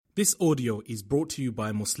This audio is brought to you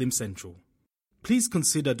by Muslim Central. Please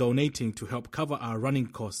consider donating to help cover our running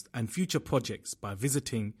costs and future projects by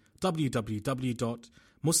visiting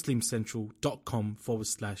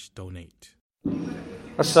www.muslimcentral.com/donate.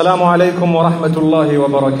 Assalamu alaikum wa rahmatullahi wa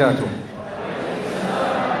barakatuh.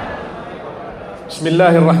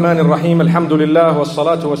 Bismillahir Rahmanir Rahim. Alhamdulillah wa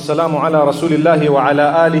salatu wa salamu ala Rasulillahi wa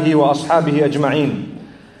ala alihi wa ashabihi ajma'een.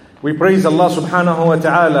 We praise Allah subhanahu wa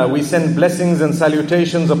ta'ala. We send blessings and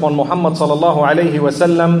salutations upon Muhammad sallallahu alayhi wa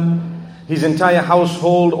sallam, his entire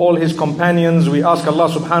household, all his companions. We ask Allah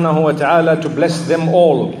subhanahu wa ta'ala to bless them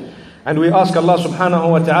all. And we ask Allah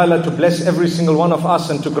subhanahu wa ta'ala to bless every single one of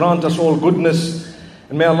us and to grant us all goodness.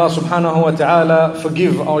 And may Allah subhanahu wa ta'ala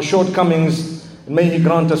forgive our shortcomings and may He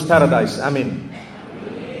grant us paradise. Ameen.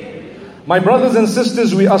 My brothers and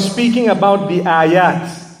sisters, we are speaking about the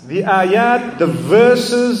ayat. The ayat, the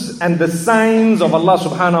verses and the signs of Allah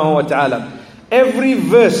subhanahu wa ta'ala. Every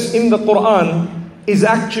verse in the Quran is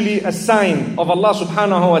actually a sign of Allah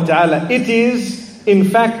subhanahu wa ta'ala. It is, in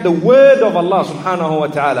fact, the word of Allah subhanahu wa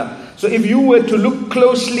ta'ala. So if you were to look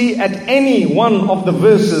closely at any one of the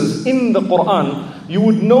verses in the Quran, you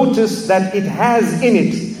would notice that it has in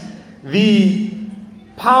it the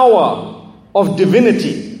power of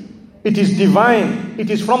divinity. It is divine. It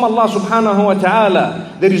is from Allah subhanahu wa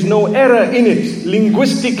ta'ala. There is no error in it.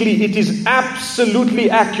 Linguistically, it is absolutely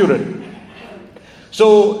accurate.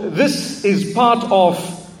 So this is part of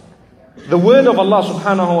the word of Allah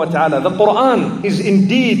subhanahu wa ta'ala. The Quran is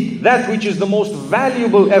indeed that which is the most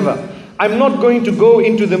valuable ever. I'm not going to go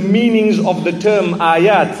into the meanings of the term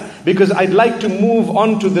ayat because I'd like to move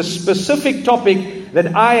on to the specific topic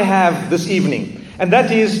that I have this evening. And that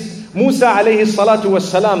is Musa alayhi salatu was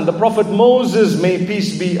salam, the Prophet Moses, may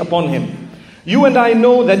peace be upon him. You and I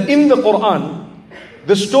know that in the Quran,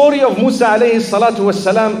 the story of Musa alayhi salatu was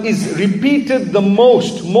salam is repeated the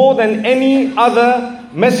most, more than any other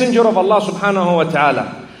messenger of Allah subhanahu wa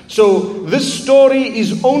ta'ala. So this story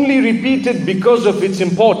is only repeated because of its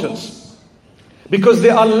importance. Because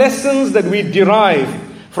there are lessons that we derive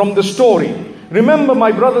from the story. Remember,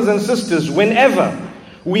 my brothers and sisters, whenever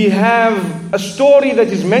we have a story that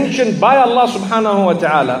is mentioned by Allah subhanahu wa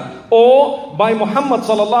ta'ala or by Muhammad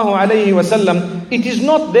sallallahu alayhi wa sallam, it is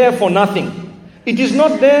not there for nothing. It is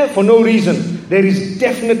not there for no reason. There is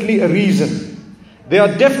definitely a reason. There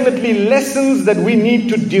are definitely lessons that we need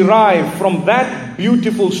to derive from that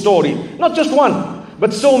beautiful story. Not just one,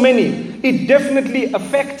 but so many. It definitely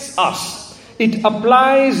affects us. It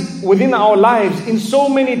applies within our lives in so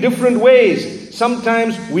many different ways.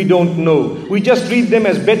 Sometimes we don't know. We just read them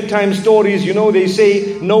as bedtime stories. You know, they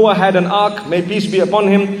say Noah had an ark, may peace be upon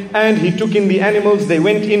him, and he took in the animals. They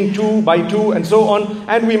went in 2 by 2 and so on.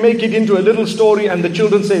 And we make it into a little story and the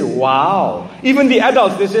children say, wow. Even the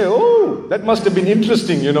adults, they say, oh, that must have been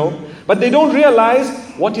interesting, you know. But they don't realize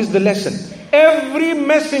what is the lesson. Every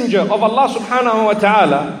messenger of Allah subhanahu wa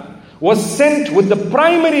ta'ala was sent with the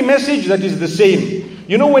primary message that is the same.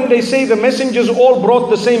 You know, when they say the messengers all brought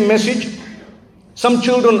the same message, some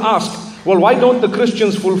children ask, well, why don't the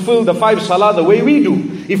Christians fulfill the 5 salah the way we do?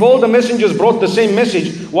 If all the messengers brought the same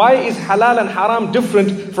message, why is halal and haram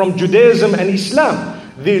different from Judaism and Islam?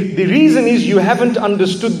 The reason is you haven't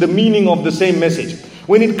understood the meaning of the same message.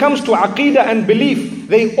 When it comes to aqidah and belief,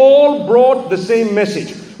 they all brought the same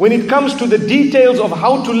message. When it comes to the details of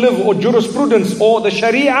how to live or jurisprudence or the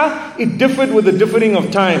sharia, it differed with the differing of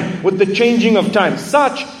time, with the changing of time,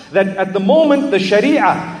 such that at the moment the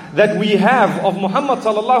sharia that we have of Muhammad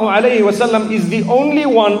sallallahu alayhi wa sallam is the only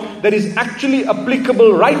one that is actually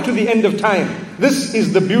applicable right to the end of time. This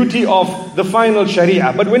is the beauty of the final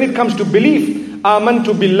sharia. But when it comes to belief,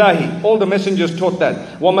 آمنت بالله, all the messengers taught that.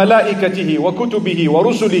 وملائكته وكتبه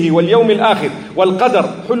ورسله واليوم الآخر والقدر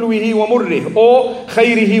حلوه ومره or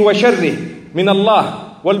خيره وشره من الله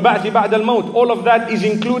والبعث بعد الموت. All of that is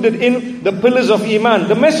included in the pillars of Iman.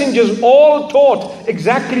 The messengers all taught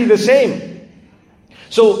exactly the same.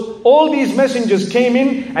 So all these messengers came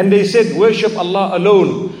in and they said, worship Allah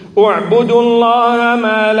alone. اعبدوا الله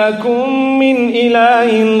ما لكم من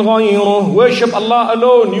إله غيره. Worship Allah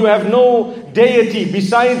alone. You have no deity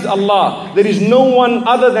besides Allah. There is no one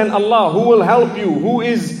other than Allah who will help you, who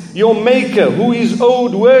is your maker, who is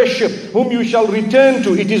owed worship, whom you shall return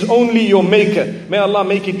to. It is only your maker. May Allah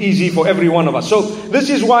make it easy for every one of us. So this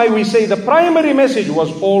is why we say the primary message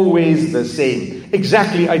was always the same,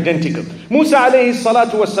 exactly identical. Musa alayhi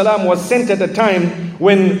salatu was salam was sent at a time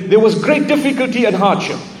when there was great difficulty and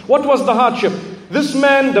hardship. What was the hardship? This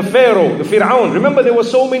man, the Pharaoh, the Fir'aun, remember there were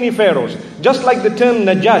so many Pharaohs. Just like the term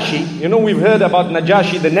Najashi, you know, we've heard about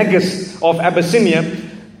Najashi, the Negus of Abyssinia.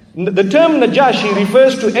 The term Najashi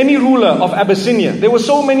refers to any ruler of Abyssinia. There were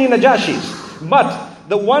so many Najashis. But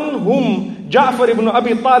the one whom Ja'far ibn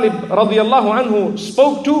Abi Talib radiyallahu anhu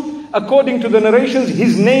spoke to, according to the narrations,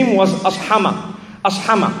 his name was Ashama.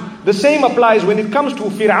 Ashama. The same applies when it comes to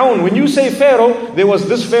Fir'aun. When you say Pharaoh, there was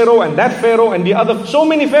this Pharaoh and that Pharaoh and the other, so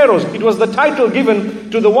many Pharaohs. It was the title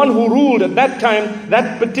given to the one who ruled at that time,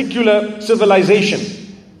 that particular civilization,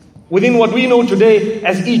 within what we know today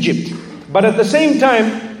as Egypt. But at the same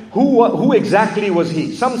time, who exactly was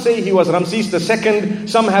he? Some say he was Ramses II,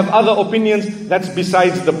 some have other opinions. That's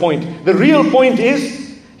besides the point. The real point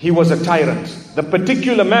is, he was a tyrant. The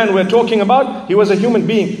particular man we're talking about, he was a human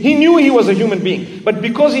being. He knew he was a human being. But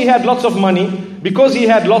because he had lots of money, because he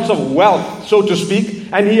had lots of wealth, so to speak,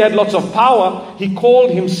 and he had lots of power, he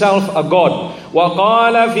called himself a god.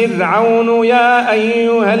 وَقَالَ فِرْعَوْنُ يَا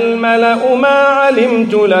أَيُّهَا الْمَلَأُ مَا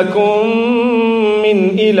عَلِمْتُ لَكُمْ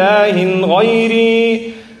مِنْ إِلَهٍ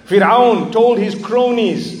غَيْرِي. Fir'aun told his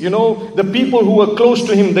cronies, the people who were close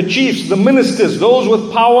to him, the chiefs, the ministers, those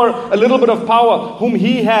with power, a little bit of power, whom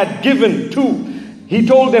he had given to. He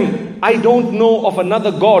told them, I don't know of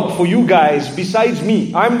another God for you guys besides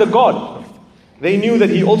me. I'm the God. They knew that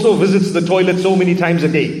he also visits the toilet so many times a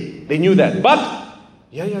day. They knew that. But,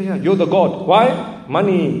 you're the God. Why?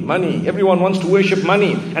 Money. Everyone wants to worship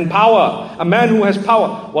money and power. A man who has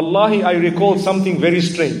power. Wallahi, I recall something very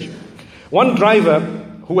strange. One driver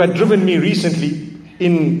who had driven me recently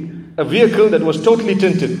in a vehicle that was totally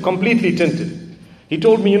tinted, completely tinted. He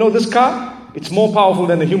told me, this car, it's more powerful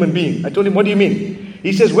than a human being. I told him, what do you mean?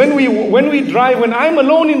 He says, when we drive, when I'm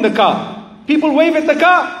alone in the car, people wave at the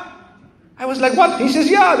car. I was like, what? He says,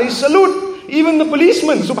 yeah, they salute. Even the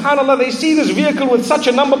policemen, subhanAllah, they see this vehicle with such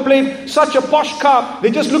a number plate, such a posh car. They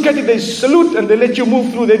just look at it, they salute and they let you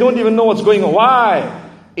move through. They don't even know what's going on. Why?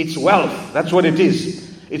 It's wealth. That's what it is.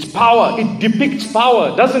 It's power. It depicts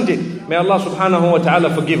power, doesn't it? May Allah subhanahu wa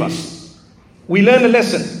ta'ala forgive us. We learn a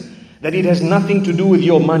lesson that it has nothing to do with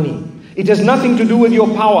your money. It has nothing to do with your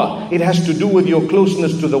power. It has to do with your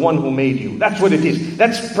closeness to the one who made you. That's what it is.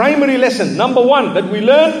 That's primary lesson. Number one that we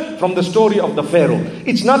learn from the story of the Pharaoh.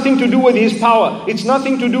 It's nothing to do with his power. It's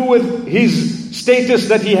nothing to do with his status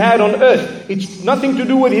that he had on earth. It's nothing to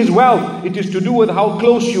do with his wealth. It is to do with how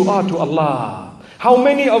close you are to Allah. How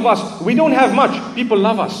many of us, we don't have much. People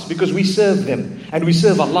love us because we serve them. And we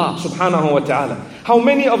serve Allah subhanahu wa ta'ala. How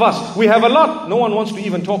many of us, we have a lot. No one wants to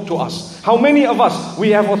even talk to us. How many of us,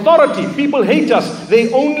 we have authority. People hate us.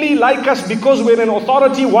 They only like us because we're in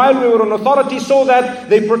authority while we were in authority so that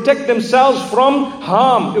they protect themselves from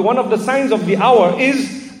harm. One of the signs of the hour is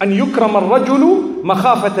أن يكرم الرجل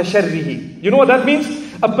مخافة شره. You know what that means?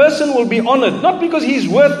 A person will be honored. Not because he's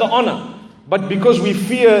worth the honor, but because we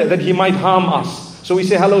fear that he might harm us. So we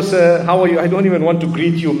say, hello sir, how are you? I don't even want to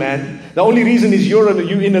greet you, man. The only reason is you're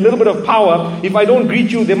in a little bit of power. If I don't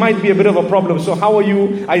greet you, there might be a bit of a problem. So how are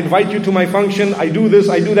you? I invite you to my function. I do this,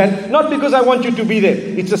 I do that. Not because I want you to be there.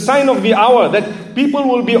 It's a sign of the hour that people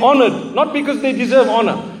will be honored. Not because they deserve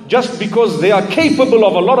honor. Just because they are capable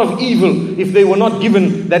of a lot of evil if they were not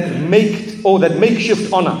given that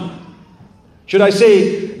makeshift honor. Should I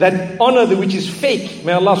say that honor which is fake?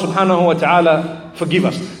 May Allah subhanahu wa ta'ala forgive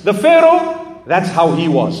us. The Pharaoh, that's how he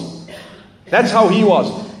was. That's how he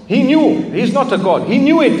was. He knew he's not a god. He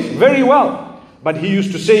knew it very well. But he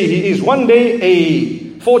used to say he is. One day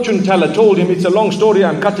a fortune teller told him, it's a long story,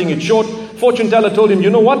 I'm cutting it short. Fortune teller told him,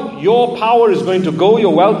 you know what? Your power is going to go,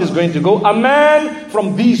 your wealth is going to go. A man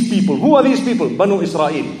from these people. Who are these people? Banu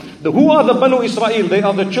Israel. Who are the Banu Israel? They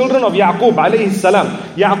are the children of Yaqub alayhi salam.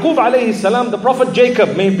 Yaqub alayhi salam, the prophet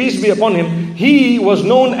Jacob, may peace be upon him, he was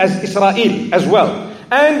known as Israel as well.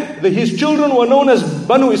 And his children were known as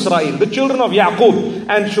Banu Israel, the children of Yaqub.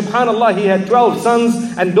 And subhanallah, he had 12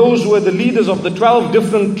 sons, and those were the leaders of the 12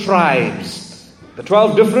 different tribes. The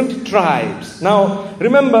 12 different tribes. Now,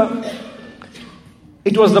 remember,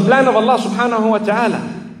 it was the plan of Allah subhanahu wa ta'ala.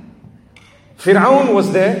 Fir'aun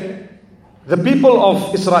was there. The people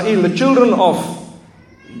of Israel, the children of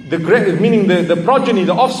the progeny,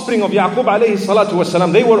 the offspring of Yaqub alayhi salatu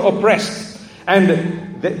wasalam, they were oppressed. And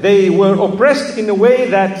they were oppressed in a way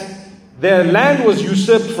that their land was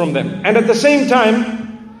usurped from them. And at the same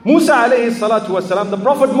time, Musa alayhi salatu wasalam, the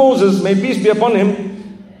prophet Moses, may peace be upon him,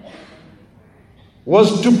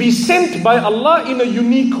 was to be sent by Allah in a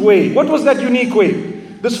unique way. What was that unique way?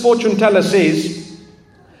 This fortune teller says,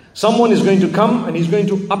 someone is going to come and he's going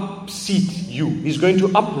to upseat you. He's going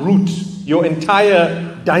to uproot your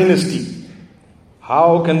entire dynasty.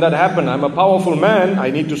 How can that happen? I'm a powerful man.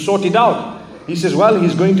 I need to sort it out. He says, well,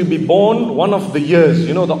 he's going to be born one of the years,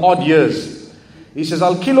 the odd years. He says,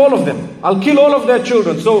 I'll kill all of them. I'll kill all of their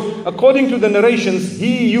children. So according to the narrations,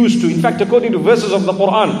 he used to, in fact, according to verses of the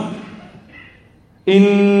Quran,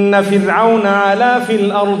 Inna Fir'auna ala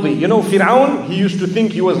fil ardi. You know, Fir'aun, he used to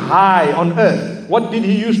think he was high on earth. What did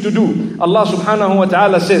he used to do? Allah subhanahu wa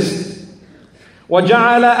ta'ala says,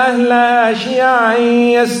 وَجَعَلَ أَهْلَهَا شِيَعًا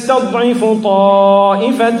يَسْتَضْعِفُ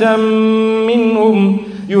طَائِفَةً مِّنْهُمْ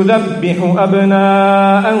يُذَبِّحُ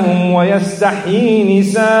أَبْنَاءَهُمْ وَيَسْتَحْيِي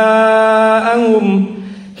نِسَاءَهُمْ.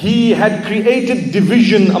 He had created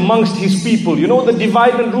division amongst his people. You know the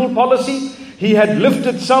divide and rule policy? He had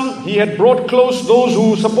lifted some, he had brought close those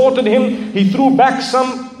who supported him, he threw back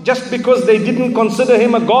some just because they didn't consider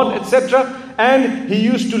him a god, etc. And he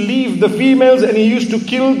used to leave the females and he used to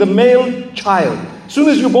kill the male child. As soon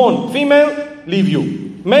as you're born, female, leave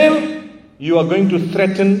you. Male, you are going to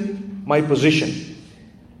threaten my position.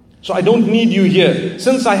 So I don't need you here.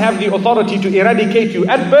 Since I have the authority to eradicate you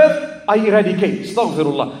at birth, I eradicate.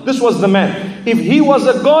 Astaghfirullah. This was the man. If he was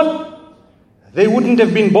a god, they wouldn't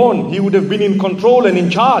have been born. He would have been in control and in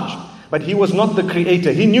charge. But he was not the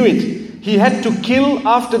creator. He knew it. He had to kill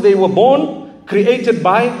after they were born, created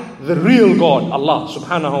by the real God, Allah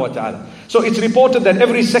subhanahu wa ta'ala. So it's reported that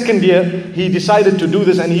every second year he decided to do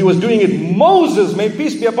this, and he was doing it. Moses, may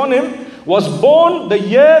peace be upon him, was born the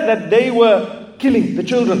year that they were killing the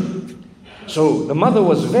children. So the mother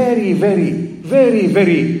was very, very, very,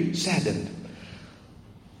 very saddened.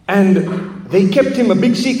 And they kept him a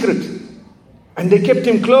big secret. And they kept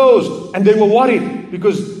him closed, and they were worried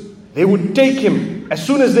because they would take him as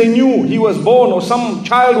soon as they knew he was born or some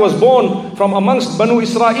child was born from amongst Banu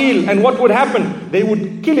Israel. And what would happen? They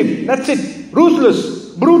would kill him. That's it.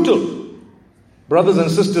 Ruthless, brutal. Brothers and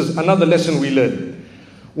sisters, another lesson we learn.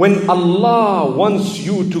 When Allah wants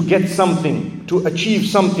you to get something, to achieve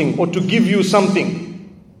something, or to give you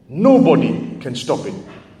something, nobody can stop it.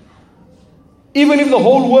 Even if the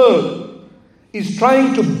whole world is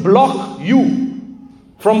trying to block you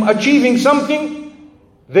from achieving something,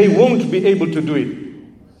 they won't be able to do it.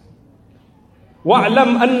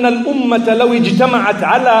 وَاعْلَمْ أَنَّ الْأُمَّةَ لَوْ اجْتَمَعَتْ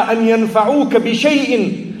عَلَىٰ أَنْ يَنْفَعُوكَ بِشَيْءٍ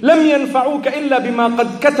لَمْ يَنْفَعُوكَ إِلَّا بِمَا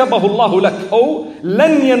قَدْ كَتَبَهُ اللَّهُ لَكَ. Or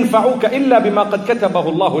لَنْ يَنْفَعُوكَ إِلَّا بِمَا قَدْ كَتَبَهُ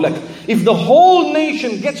اللَّهُ لَكَ. If the whole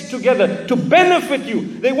nation gets together to benefit you,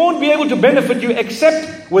 they won't be able to benefit you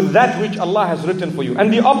except with that which Allah has written for you.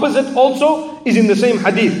 And the opposite also is in the same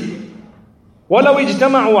hadith. وَلَوْ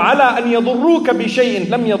اجْتَمَعُوا عَلَىٰ أَنْ يَضُرُّوكَ بِشَيْءٍ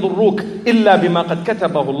لَمْ يَضُرُّوكَ إِلَّا بِمَا قَدْ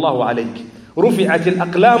كَتَبَهُ اللَّهُ عَلَيْكَ. رُفِعَتِ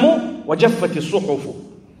الْأَقْلَامُ وَجَفَّتِ الصُّحُفُ.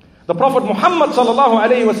 The Prophet Muhammad sallallahu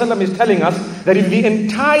alayhi wa sallam is telling us that if the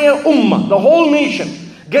entire ummah, the whole nation,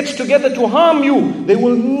 gets together to harm you, they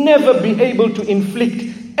will never be able to inflict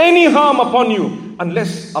any harm upon you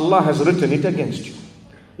unless Allah has written it against you.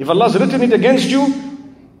 If Allah has written it against you,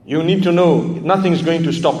 you need to know nothing's going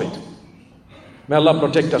to stop it. May Allah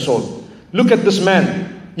protect us all. Look at this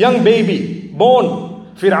man, young baby,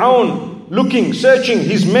 born, Fir'aun, looking, searching.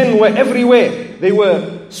 His men were everywhere. They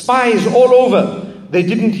were spies all over. They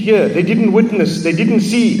didn't hear, they didn't witness, they didn't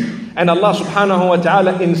see. And Allah subhanahu wa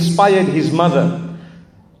ta'ala inspired his mother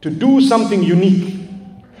to do something unique.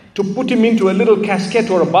 To put him into a little casket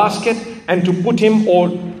or a basket, and to put him, or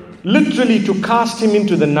literally to cast him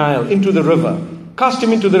into the Nile, into the river. Cast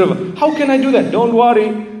him into the river. How can I do that? Don't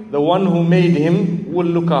worry, the one who made him will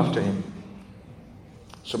look after him.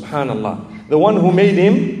 Subhanallah. The one who made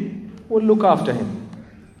him will look after him.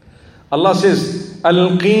 Allah says,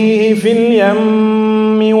 ألقيه في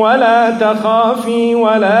اليم ولا تخافي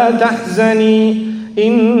ولا تحزني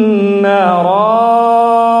إنا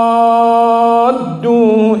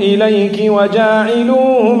رادوه إليك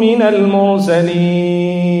وجاعلوه من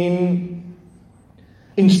المرسلين.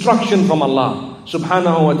 Instruction from Allah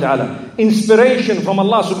subhanahu wa ta'ala. Inspiration from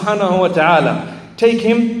Allah subhanahu wa ta'ala. Take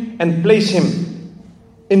him and place him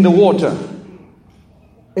in the water,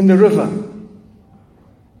 in the river.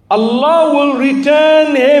 Allah will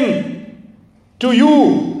return him to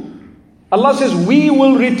you. Allah says, we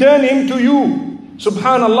will return him to you.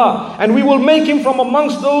 Subhanallah. And we will make him from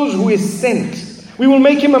amongst those who is sent. We will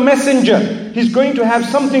make him a messenger. He's going to have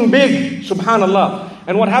something big. Subhanallah.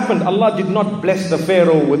 And what happened? Allah did not bless the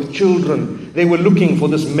Pharaoh with children. They were looking for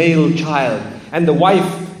this male child. And the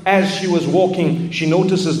wife, as she was walking, she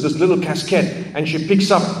notices this little casket and she picks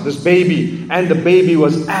up this baby, and the baby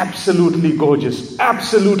was absolutely gorgeous,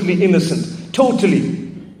 absolutely innocent, totally.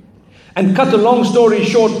 And cut a long story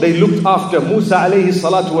short, they looked after Musa alayhi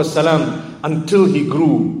salatu wasalam until he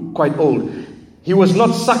grew quite old. He was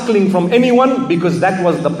not suckling from anyone because that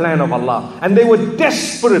was the plan of Allah. And they were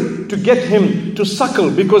desperate to get him to suckle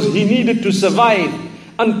because he needed to survive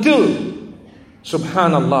until,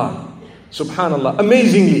 subhanallah,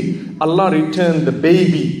 amazingly, Allah returned the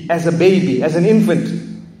baby, as an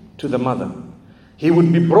infant, to the mother. He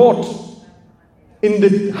would be brought in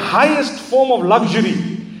the highest form of luxury.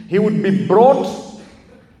 He would be brought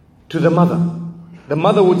to the mother. The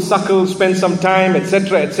mother would suckle, spend some time,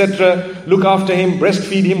 etc., etc., look after him,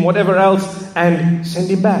 breastfeed him, whatever else, and send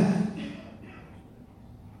him back.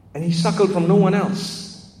 And he suckled from no one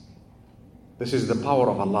else. This is the power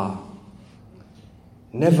of Allah.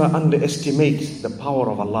 Never underestimate the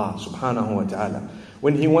power of Allah subhanahu wa ta'ala.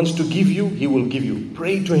 When He wants to give you, He will give you.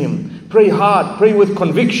 Pray to Him. Pray hard. Pray with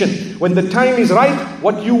conviction. When the time is right,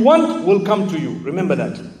 what you want will come to you. Remember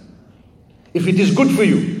that. If it is good for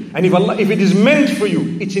you, and if it is meant for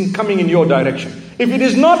you, it's coming in your direction. If it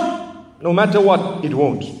is not, no matter what, it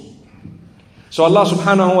won't. So Allah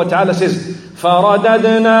subhanahu wa ta'ala says,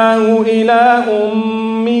 فَرَدَدْنَاهُ إِلَىٰ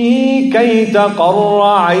أُمِّهِ كَيْ تَقَرَّ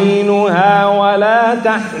عَيْنُهَا وَلَا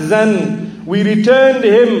تَحْزَنْ. We returned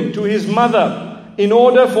him to his mother in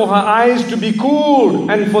order for her eyes to be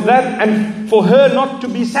cooled and for her not to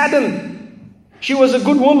be saddened. She was a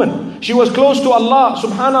good woman. She was close to Allah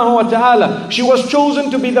subhanahu wa ta'ala. She was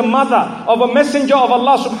chosen to be the mother of a messenger of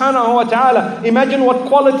Allah subhanahu wa ta'ala. Imagine what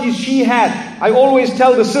qualities she had. I always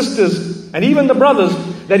tell the sisters and even the brothers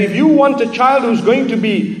that if you want a child who's going to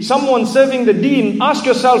be someone serving the deen, ask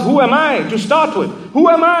yourself, who am I to start with? Who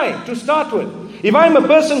am I to start with? If I'm a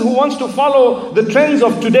person who wants to follow the trends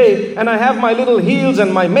of today and I have my little heels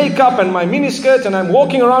and my makeup and my miniskirt and I'm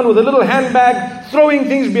walking around with a little handbag, throwing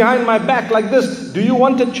things behind my back like this, do you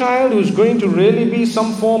want a child who's going to really be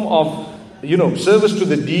some form of, service to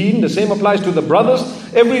the deen? The same applies to the brothers.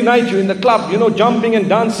 Every night you're in the club, jumping and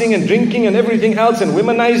dancing and drinking and everything else and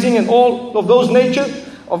womanizing and all of those nature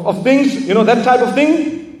of things, that type of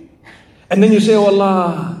thing. And then you say, oh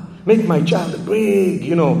Allah, make my child a big,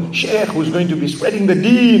 sheikh who's going to be spreading the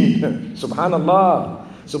deen. Subhanallah.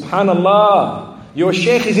 Subhanallah. Your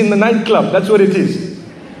sheikh is in the nightclub. That's what it is.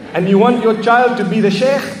 And you want your child to be the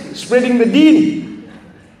sheikh spreading the deen.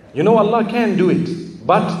 Allah can do it.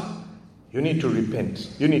 But you need to repent.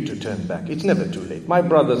 You need to turn back. It's never too late. My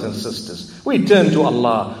brothers and sisters, we turn to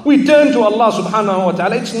Allah. We turn to Allah subhanahu wa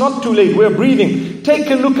ta'ala. It's not too late. We're breathing. Take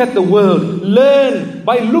a look at the world. Learn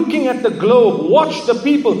by looking at the globe. Watch the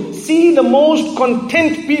people. See the most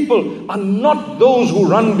content people are not those who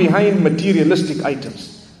run behind materialistic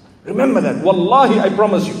items. Remember that. Wallahi, I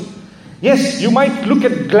promise you. Yes, you might look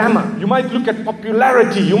at glamour. You might look at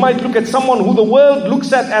popularity. You might look at someone who the world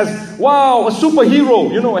looks at as, wow, a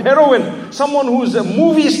superhero, a heroine, someone who's a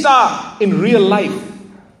movie star. In real life,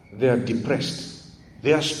 they are depressed.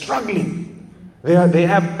 They are struggling. They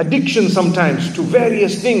have addiction sometimes to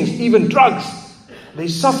various things, even drugs. They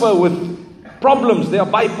suffer with problems. They are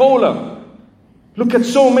bipolar. Look at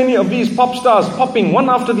so many of these pop stars popping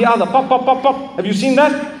one after the other. Pop, pop, pop, pop. Have you seen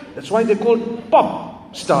that? That's why they're called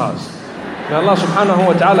pop stars. May Allah subhanahu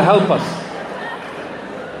wa ta'ala help us.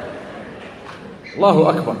 Allahu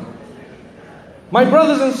Akbar. My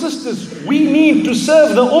brothers and sisters, we need to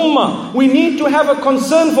serve the ummah. We need to have a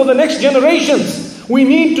concern for the next generations. We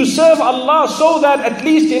need to serve Allah so that at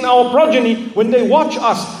least in our progeny, when they watch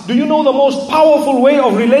us, do you know the most powerful way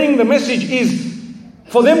of relaying the message is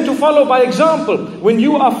for them to follow by example. When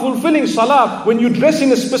you are fulfilling salah, when you dress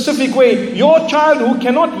in a specific way, your child who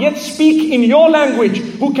cannot yet speak in your language,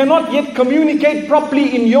 who cannot yet communicate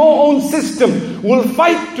properly in your own system, will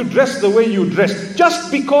fight to dress the way you dress,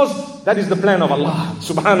 just because that is the plan of Allah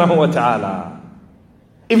subhanahu wa ta'ala.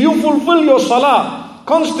 If you fulfill your salah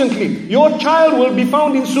constantly, your child will be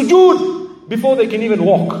found in sujood before they can even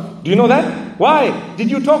walk. Do you know that? Why?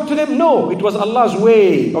 Did you talk to them? No. It was Allah's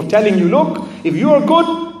way of telling you, look, if you are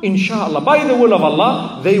good, inshallah, by the will of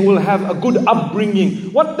Allah, they will have a good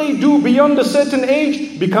upbringing. What they do beyond a certain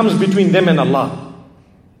age becomes between them and Allah.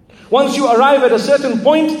 Once you arrive at a certain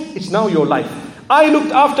point, it's now your life. I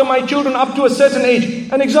looked after my children up to a certain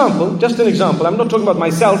age. An example, just an example. I'm not talking about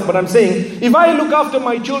myself, but I'm saying, if I look after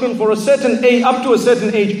my children for a certain age, up to a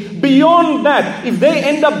certain age, beyond that, if they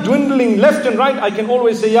end up dwindling left and right, I can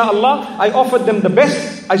always say, Ya Allah, I offered them the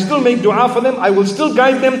best. I still make dua for them. I will still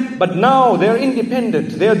guide them. But now they're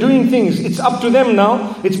independent. They are doing things. It's up to them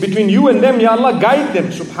now. It's between you and them. Ya Allah, guide them.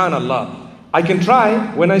 Subhanallah. I can try.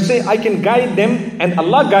 When I say I can guide them and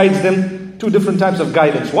Allah guides them, two different types of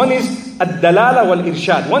guidance. One is ad-dalala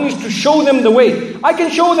wal-irshad. One is to show them the way. I can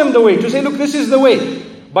show them the way, to say, look, this is the way.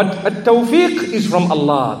 But at-tawfiq is from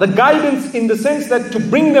Allah. The guidance in the sense that to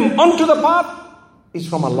bring them onto the path is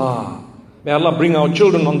from Allah. May Allah bring our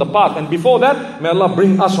children on the path. And before that, may Allah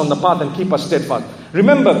bring us on the path and keep us steadfast.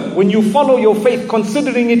 Remember, when you follow your faith,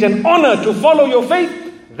 considering it an honor to follow your faith,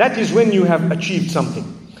 that is when you have achieved something.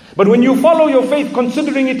 But when you follow your faith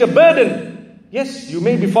considering it a burden, yes, you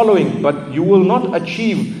may be following, but you will not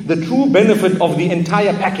achieve the true benefit of the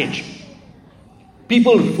entire package.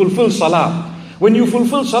 People fulfill salah. When you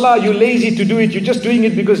fulfill salah, you're lazy to do it. You're just doing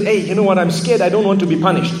it because, hey, you know what, I'm scared, I don't want to be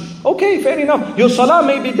punished. Okay, fair enough. Your salah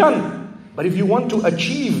may be done. But if you want to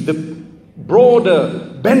achieve the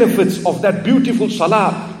broader benefits of that beautiful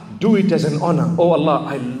salah, do it as an honor. Oh Allah,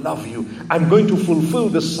 I love you. I'm going to fulfill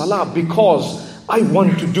this salah because I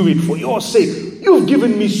want to do it for your sake. You've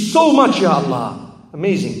given me so much, Ya Allah.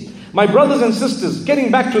 Amazing. My brothers and sisters, getting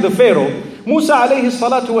back to the Pharaoh, Musa alayhi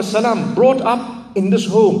salatu wasalam brought up in this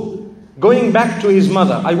home. Going back to his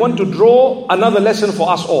mother, I want to draw another lesson for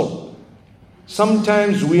us all.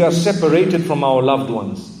 Sometimes we are separated from our loved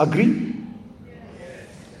ones. Agree?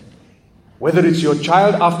 Whether it's your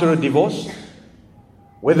child after a divorce,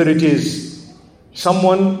 whether it is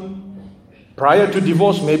someone prior to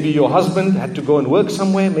divorce, maybe your husband had to go and work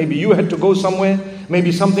somewhere, maybe you had to go somewhere,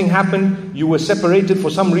 maybe something happened, you were separated for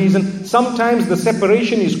some reason. Sometimes the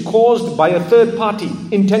separation is caused by a third party,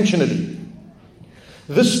 intentionally.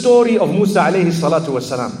 This story of Musa alayhi salatu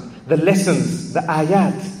wasalam, the lessons, the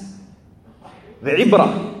ayat, the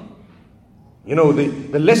ibrah,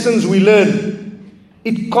 the lessons we learn,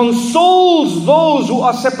 it consoles those who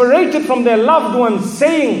are separated from their loved ones,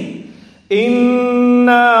 saying,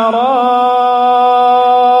 Inna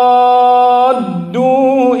raddu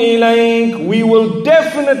ilayk, we will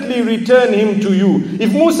definitely return him to you.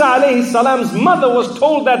 If Musa alayhi salam's mother was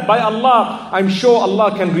told that by Allah, I'm sure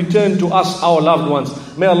Allah can return to us our loved ones.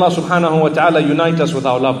 May Allah subhanahu wa ta'ala unite us with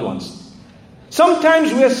our loved ones.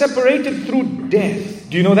 Sometimes we are separated through death.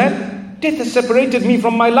 Do you know that? Death has separated me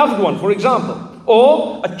from my loved one, for example.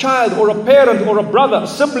 Or a child, or a parent, or a brother, a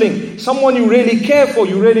sibling, someone you really care for,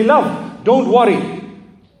 you really love. Don't worry.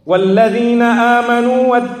 وَالَّذِينَ آمَنُوا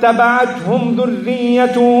وَاتَّبَعَتْهُمْ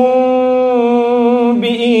ذُرِّيَّتُهُم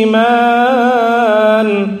بِإِيمَانٍ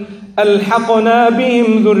أَلْحَقْنَا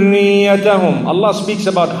بِهِمْ ذُرِّيَّتَهُمْ. Allah speaks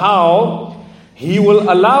about how He will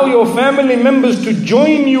allow your family members to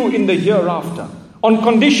join you in the hereafter, on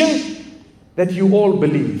condition that you all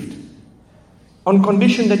believed. On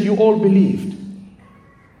condition that you all believed.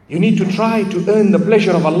 You need to try to earn the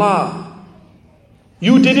pleasure of Allah.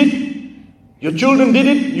 You did it. Your children did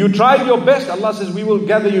it. You tried your best. Allah says, we will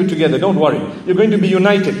gather you together. Don't worry. You're going to be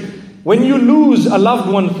united. When you lose a loved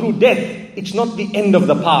one through death, it's not the end of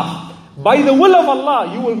the path. By the will of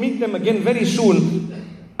Allah, you will meet them again very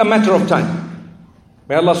soon. A matter of time.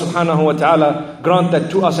 May Allah subhanahu wa ta'ala grant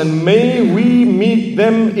that to us, and may we meet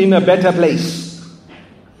them in a better place,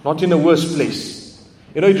 not in a worse place.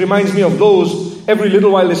 It reminds me of those, every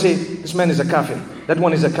little while they say, this man is a kafir, that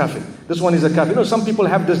one is a kafir, this one is a kafir. Some people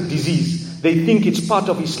have this disease. They think it's part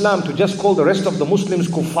of Islam to just call the rest of the Muslims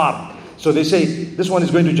kuffar. So they say, this one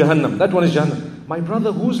is going to Jahannam, that one is Jahannam. My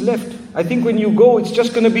brother, who's left? I think when you go, it's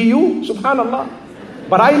just going to be you, subhanallah.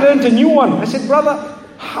 But I learned a new one. I said, brother,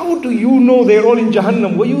 how do you know they're all in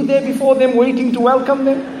Jahannam? Were you there before them waiting to welcome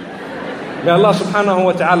them? May Allah subhanahu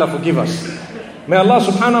wa ta'ala forgive us. May Allah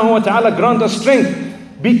subhanahu wa ta'ala grant us strength.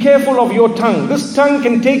 Be careful of your tongue. This tongue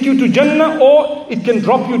can take you to Jannah, or it can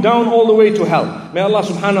drop you down all the way to hell. May Allah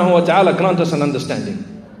subhanahu wa ta'ala grant us an understanding.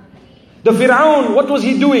 The Fir'aun, what was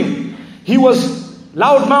he doing? He was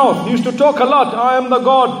loudmouth. He used to talk a lot. I am the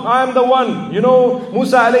God. I am the one.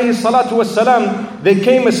 Musa alayhi salatu wassalam, there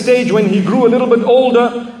came a stage when he grew a little bit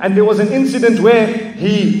older, and there was an incident where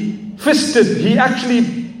he actually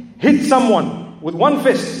hit someone with one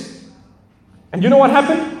fist. And you know what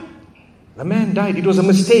happened? The man died. It was a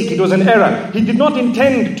mistake. It was an error. He did not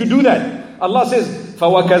intend to do that. Allah says,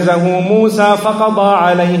 فَوَكَزَهُ مُوسَى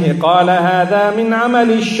فَقَضَى عَلَيْهِ قَالَ هَذَا مِنْ عَمَلِ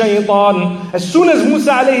الشَّيْطَانِ. As soon as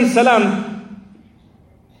Musa alayhi salam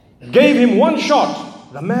gave him one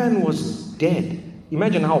shot, the man was dead.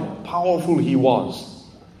 Imagine how powerful he was.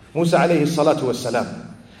 Musa alayhi salatu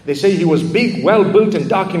wassalam. They say he was big, well built, and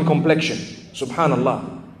dark in complexion.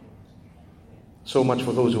 Subhanallah. So much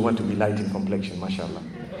for those who want to be light in complexion, mashallah.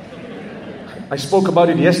 I spoke about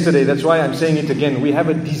it yesterday, that's why I'm saying it again. We have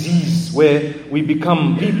a disease where we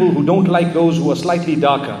become people who don't like those who are slightly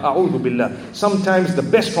darker. A'udhu billah. Sometimes the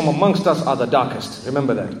best from amongst us are the darkest.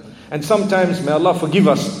 Remember that. And sometimes, may Allah forgive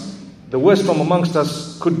us, the worst from amongst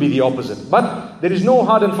us could be the opposite. But there is no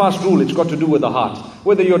hard and fast rule. It's got to do with the heart.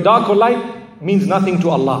 Whether you're dark or light means nothing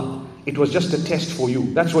to Allah. It was just a test for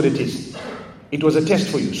you. That's what it is. It was a test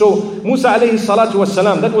for you. So Musa alayhi salatu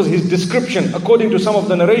wasalam, that was his description according to some of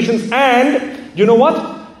the narrations. And you know what?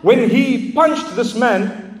 When he punched this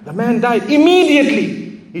man, the man died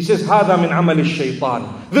immediately. He says, هَذَا مِنْ عَمَلِ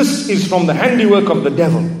الشَّيْطَانِ. This is from the handiwork of the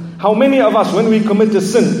devil. How many of us, when we commit a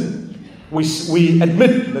sin, We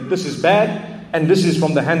admit that this is bad and this is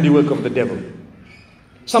from the handiwork of the devil.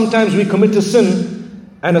 Sometimes we commit a sin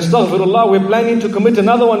and astaghfirullah, we're planning to commit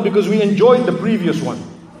another one because we enjoyed the previous one.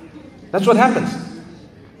 That's what happens.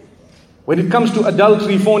 When it comes to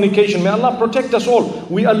adultery, fornication, may Allah protect us all.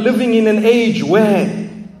 We are living in an age where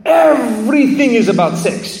everything is about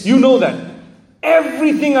sex. You know that.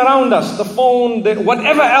 Everything around us, the phone,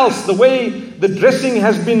 whatever else, the way the dressing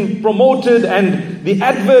has been promoted and the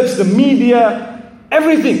adverts, the media,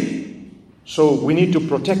 everything. So we need to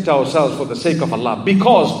protect ourselves for the sake of Allah.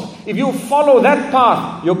 Because if you follow that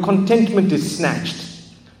path, your contentment is snatched.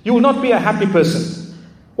 You will not be a happy person.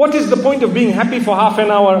 What is the point of being happy for half an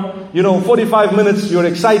hour? 45 minutes, you're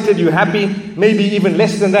excited, you're happy, maybe even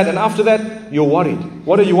less than that. And after that, you're worried.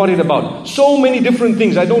 What are you worried about? So many different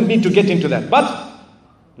things. I don't need to get into that. But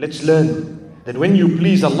let's learn that when you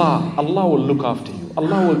please Allah, Allah will look after you.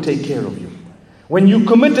 Allah will take care of you. When you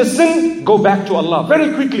commit a sin, go back to Allah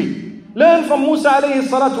very quickly. Learn from Musa alayhi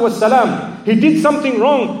salatu wassalam. He did something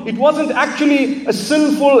wrong. It wasn't actually a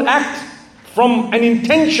sinful act from an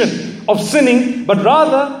intention of sinning, but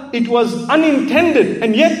rather it was unintended.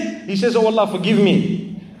 And yet he says, "Oh Allah, forgive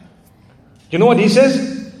me." You know what he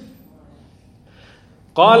says?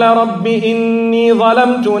 قَالَ رَبِّ إِنِّي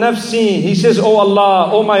ظَلَمْتُ نَفْسِي. He says, "Oh Allah,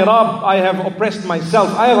 oh my Rabb, I have oppressed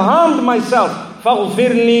myself. I have harmed myself.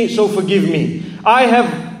 فَاغْفِرْ لِي. So forgive me. I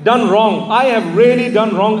have done wrong. I have really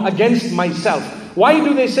done wrong against myself." Why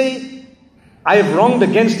do they say, I have wronged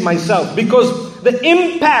against myself? Because the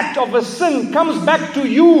impact of a sin comes back to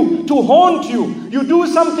you, to haunt you. You do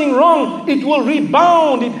something wrong, it will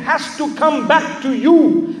rebound. It has to come back to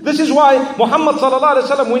you. This is why Muhammad sallallahu alaihi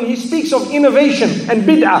wasallam, when he speaks of innovation and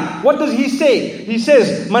bid'ah, what does he say? He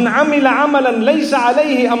says, "Man amila amalan laysa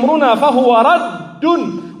alayhi amruna fahuwa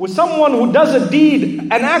raddun." With someone who does a deed,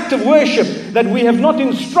 an act of worship that we have not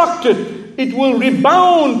instructed, it will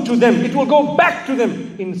rebound to them. It will go back to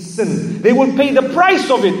them in sin. They will pay the price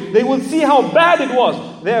of it. They will see how bad it was.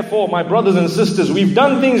 Therefore, my brothers and sisters, we've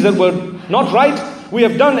done things that were not right. We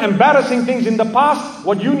have done embarrassing things in the past.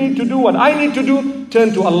 What you need to do, what I need to do,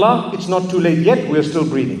 turn to Allah. It's not too late yet. We are still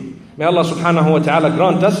breathing. May Allah subhanahu wa ta'ala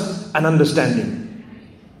grant us an understanding.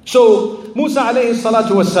 So, Musa alayhi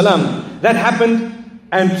salatu was salam, that happened,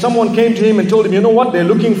 and someone came to him and told him, "You know what? They're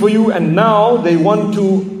looking for you, and now they want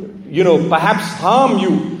to perhaps harm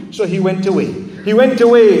you." So he went away. He went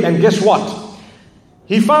away, and guess what?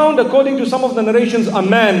 He found, according to some of the narrations, a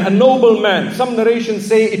man, a noble man. Some narrations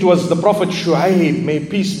say it was the Prophet Shu'aib, may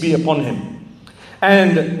peace be upon him.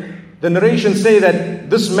 And the narrations say that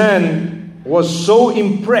this man was so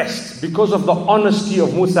impressed because of the honesty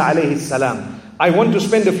of Musa alayhi salam. I want to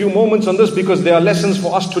spend a few moments on this because there are lessons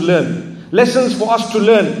for us to learn. Lessons for us to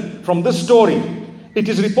learn from this story. It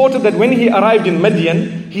is reported that when he arrived in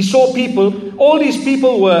Madian, he saw people. All these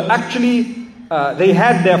people were actually, they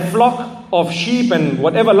had their flock of sheep and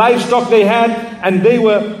whatever livestock they had, and they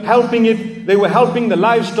were helping the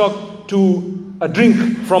livestock to drink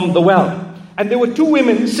from the well. And there were two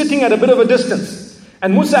women sitting at a bit of a distance.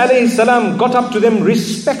 And Musa alayhi salam got up to them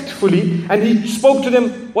respectfully, and he spoke to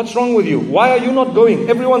them, "What's wrong with you? Why are you not going?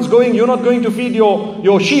 Everyone's going, you're not going to feed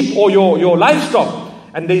your sheep or your livestock."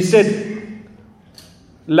 And they said,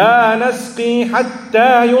 "لا نسقي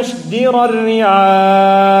حتى يصدر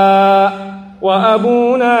الرعاء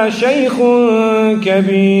وأبونا شيخ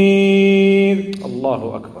كبير." Allahu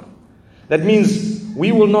Akbar. That means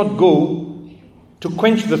we will not go to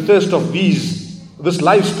quench the thirst of this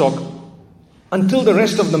livestock until the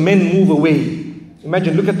rest of the men move away.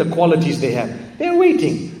 Imagine, look at the qualities they have. They're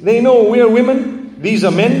waiting. They know we are women, these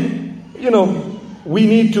are men.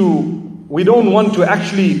 We don't want to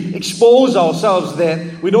actually expose ourselves there.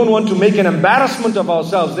 We don't want to make an embarrassment of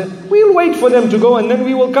ourselves there. We'll wait for them to go and then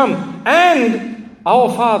we will come. And our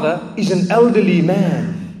father is an elderly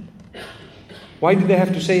man. Why did they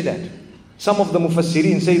have to say that? Some of the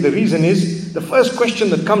mufassirin say the reason is, the first question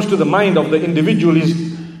that comes to the mind of the individual is,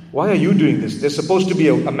 why are you doing this? There's supposed to be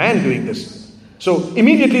a man doing this. So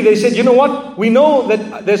immediately they said, "You know what? We know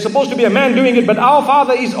that there's supposed to be a man doing it, but our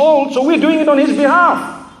father is old, so we're doing it on his behalf."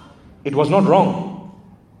 It was not wrong,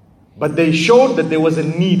 but they showed that there was a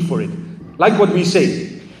need for it. Like what we say,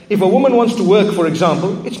 if a woman wants to work, for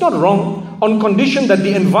example, it's not wrong on condition that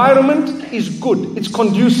the environment is good, it's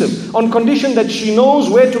conducive, on condition that she knows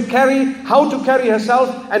where to carry, how to carry herself,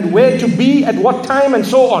 and where to be at what time, and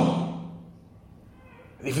so on.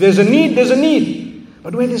 If there's a need, there's a need.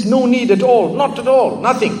 But where there's no need at all, not at all,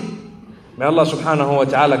 nothing, may Allah subhanahu wa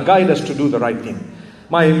ta'ala guide us to do the right thing.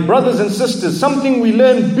 My brothers and sisters, something we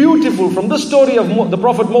learn beautiful from the story of the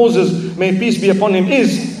Prophet Moses, may peace be upon him,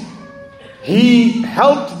 is He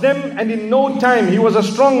helped them, and in no time, he was a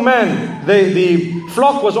strong man. The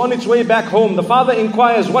flock was on its way back home. The father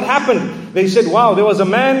inquires, what happened? They said, wow, there was a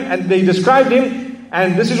man, and they described him,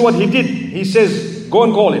 and this is what he did. He says, go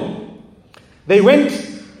and call him. They went.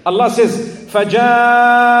 Allah says,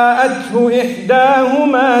 فَجَاءَتْهُ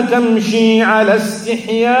إِحْدَاهُمَا تَمْشِي عَلَى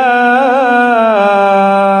اسْتِحْيَاءٍ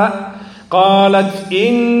قالت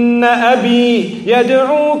إن أبي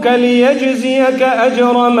يدعوك ليجزيك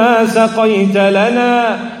أجر ما سقيت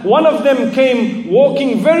لنا. One of them came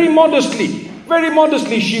walking very modestly. Very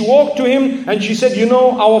modestly, she walked to him and she said, you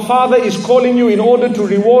know, our father is calling you in order to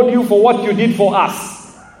reward you for what you did for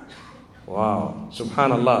us. Wow,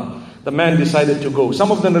 subhanallah. The man decided to go. Some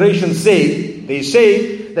of the narrations say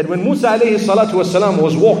that when Musa alayhi salatu wasalam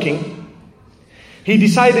was walking, he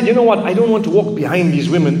decided, you know what, I don't want to walk behind these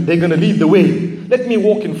women. They're going to lead the way. Let me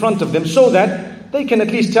walk in front of them so that they can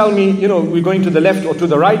at least tell me, you know, we're going to the left or to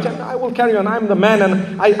the right, and I will carry on. I'm the man,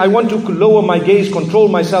 and I want to lower my gaze, control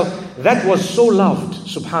myself. That was so loved,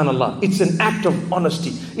 subhanallah. It's an act of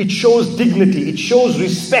honesty. It shows dignity. It shows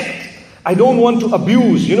respect. I don't want to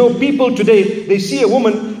abuse. You know, people today, they see a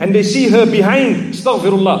woman and they see her behind.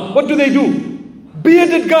 Astaghfirullah. What do?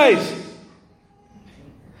 Bearded guys.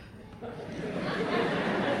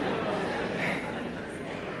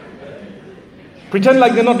 Pretend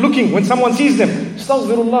like they're not looking when someone sees them.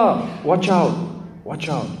 Astaghfirullah. Watch out. Watch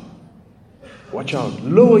out. Watch out.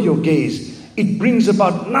 Lower your gaze. It brings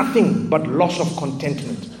about nothing but loss of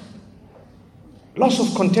contentment. Loss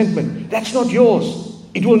of contentment. That's not yours.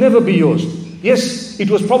 It will never be yours. Yes, it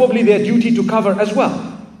was probably their duty to cover as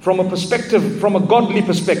well, from a perspective, from a godly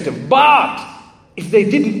perspective. But if they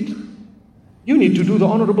didn't, you need to do the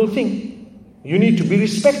honorable thing. You need to be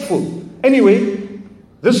respectful. Anyway,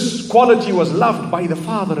 this quality was loved by the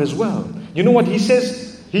father as well. You know what he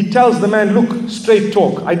says? He tells the man, look, straight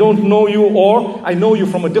talk. I don't know you, or I know you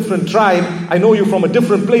from a different tribe. I know you from a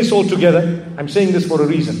different place altogether. I'm saying this for a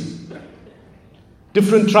reason.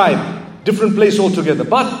 Different tribe, different place altogether.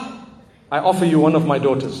 But I offer you one of my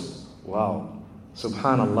daughters. Wow.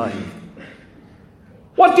 Subhanallah.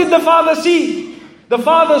 What did the father see? The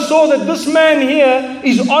father saw that this man here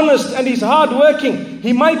is honest and he's hardworking.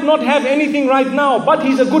 He might not have anything right now, but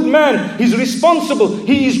he's a good man. He's responsible.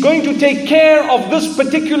 He is going to take care of this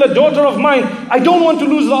particular daughter of mine. I don't want to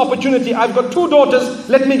lose the opportunity. I've got 2 daughters.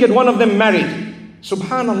 Let me get one of them married.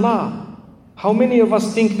 Subhanallah. How many of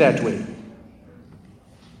us think that way?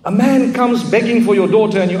 A man comes begging for your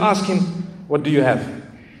daughter and you ask him, what do you have?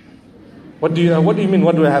 What do you mean,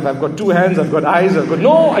 what do I have? I've got 2 hands, I've got eyes,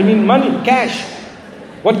 No, I mean money, cash.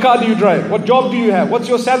 What car do you drive? What job do you have? What's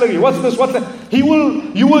your salary? What's this? What's that? You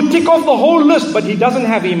will tick off the whole list, but he doesn't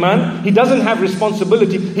have iman. He doesn't have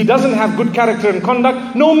responsibility. He doesn't have good character and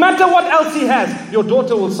conduct. No matter what else he has, your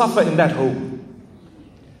daughter will suffer in that home.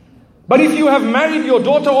 But if you have married your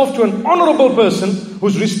daughter off to an honorable person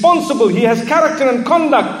who's responsible, he has character and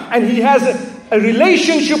conduct, and he has a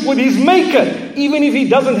relationship with his maker, even if he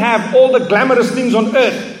doesn't have all the glamorous things on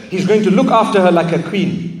earth, he's going to look after her like a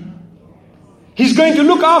queen. He's going to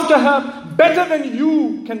look after her better than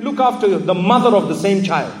you can look after the mother of the same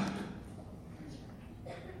child.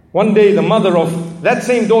 One day the mother of that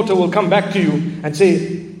same daughter will come back to you and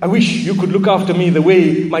say, I wish you could look after me the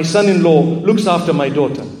way my son-in-law looks after my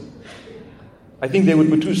daughter. I think they would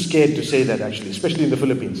be too scared to say that actually, especially in the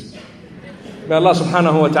Philippines. May Allah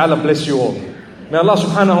subhanahu wa ta'ala bless you all. May Allah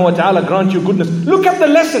subhanahu wa ta'ala grant you goodness. Look at the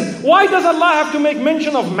lesson. Why does Allah have to make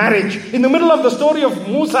mention of marriage in the middle of the story of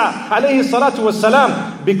Musa alayhi salatu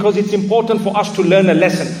wassalam? Because it's important for us to learn a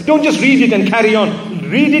lesson. Don't just read it and carry on.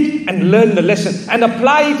 Read it and learn the lesson and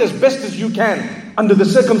apply it as best as you can under the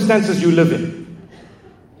circumstances you live in.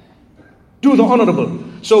 Do the honorable.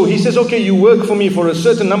 So he says, okay, you work for me for a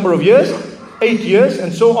certain number of years, 8 years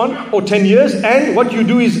and so on, or 10 years, and what you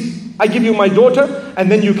do is I give you my daughter, and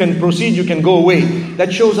then you can proceed, you can go away.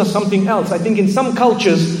 That shows us something else. I think in some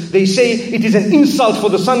cultures, they say it is an insult for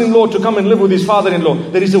the son-in-law to come and live with his father-in-law.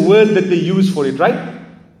 There is a word that they use for it, right?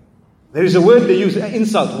 There is a word they use,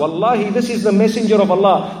 insult. Wallahi, this is the messenger of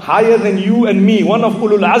Allah, higher than you and me, one of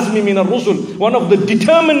ulul azmi min ar-rusul, one of the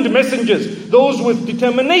determined messengers, those with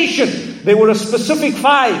determination. They were a specific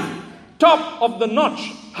 5, top of the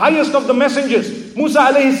notch, highest of the messengers. Musa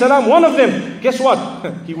alayhi salam, one of them. Guess what?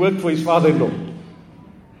 He worked for his father-in-law.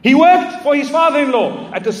 He worked for his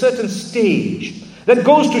father-in-law at a certain stage. That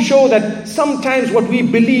goes to show that sometimes what we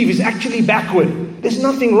believe is actually backward. There's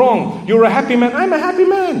nothing wrong. You're a happy man. I'm a happy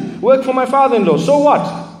man. Work for my father-in-law. So what?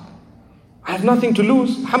 I have nothing to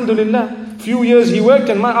lose. Alhamdulillah. Few years he worked,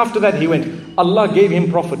 and after that he went. Allah gave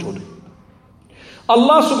him prophethood.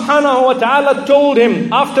 Allah subhanahu wa ta'ala told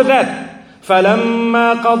him after that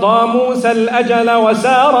فَلَمَّا قَضَى مُوسَى الْأَجَلَ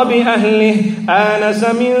وَسَارَ بِأَهْلِهِ آنَسَ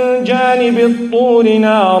مِنْ جَانِبِ الطُّورِ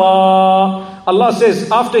نَارًا. Allah says,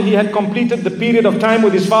 after he had completed the period of time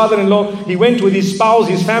with his father-in-law, he went with his spouse,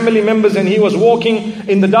 his family members, and he was walking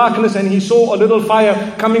in the darkness, and he saw a little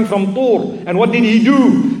fire coming from Tur. And what did he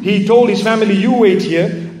do? He told his family, you wait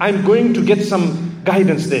here, I'm going to get some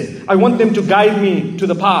guidance there. I want them to guide me to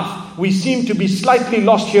the path. We seem to be slightly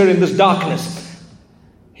lost here in this darkness.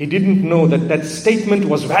 He didn't know that that statement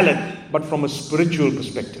was valid, but from a spiritual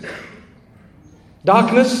perspective.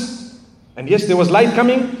 Darkness, and yes, there was light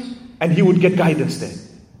coming, and he would get guidance there.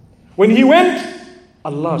 When he went,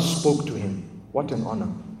 Allah spoke to him. What an honor.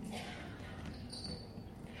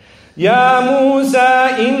 Ya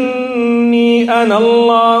Musa, inni ana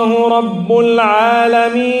Allahu Rabbul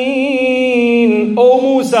Alameen. O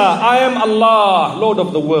Musa, I am Allah, Lord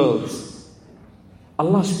of the worlds.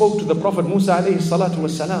 Allah spoke to the Prophet Musa alayhi salatu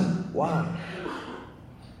wasalam. Wow.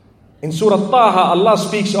 In Surah Taha, Allah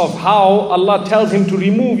speaks of how Allah tells him to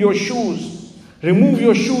remove your shoes. Remove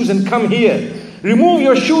your shoes and come here. Remove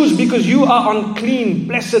your shoes because you are on clean,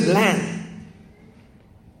 blessed land.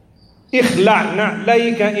 اخلع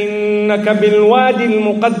نعليك إنك بالوادي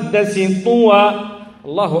المقدس طوى.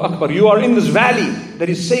 Allahu Akbar. You are in this valley that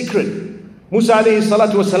is sacred. Musa alayhi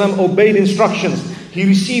salatu wasalam obeyed instructions. He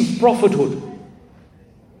received prophethood.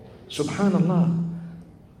 Subhanallah.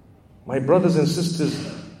 My brothers and sisters,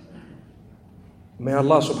 may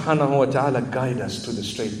Allah subhanahu wa ta'ala guide us to the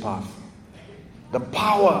straight path. The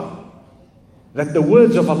power that the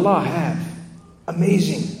words of Allah have,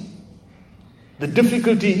 amazing. The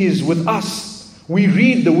difficulty is with us, we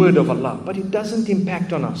read the word of Allah, but it doesn't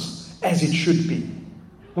impact on us as it should be.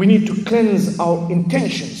 We need to cleanse our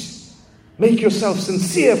intentions. Make yourself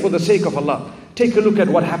sincere for the sake of Allah. Take a look at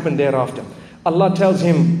what happened thereafter. Allah tells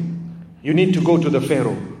him, you need to go to the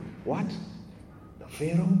Pharaoh. What? The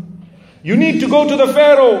Pharaoh? You need to go to the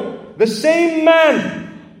Pharaoh. The same man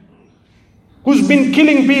who's been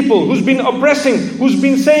killing people, who's been oppressing, who's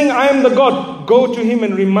been saying, I am the God. Go to him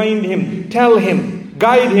and remind him, tell him,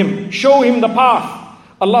 guide him, show him the path.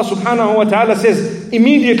 Allah subhanahu wa ta'ala says,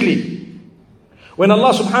 immediately, when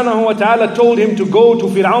Allah subhanahu wa ta'ala told him to go to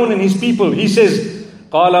Fir'aun and his people, he says,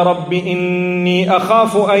 قَالَ رَبِّ إِنِّي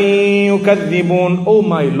أَخَافُ أَن يُكَذِّبُونَ. Oh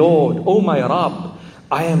my Lord, oh my Rabb,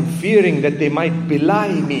 I am fearing that they might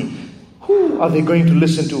belie me. Who are they going to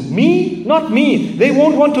listen to? Me? Not me. They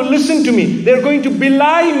won't want to listen to me. They're going to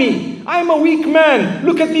belie me. I'm a weak man.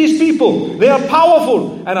 Look at these people. They are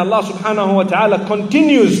powerful. And Allah subhanahu wa ta'ala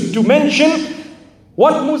continues to mention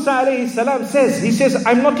what Musa alayhi salam says. He says,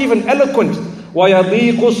 I'm not even eloquent.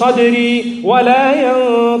 وَيَضِيقُ صَدْرِي وَلَا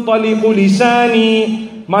يَنطَلِقُ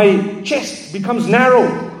لِسَانِي. My chest becomes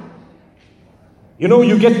narrow. You know,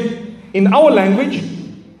 you get, in our language,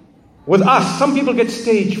 with us, some people get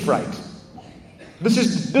stage fright.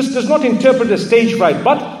 This does not interpret as stage fright,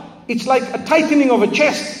 but it's like a tightening of a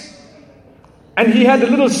chest. And he had a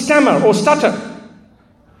little stammer or stutter.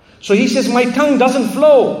 So he says, my tongue doesn't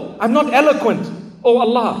flow. I'm not eloquent. Oh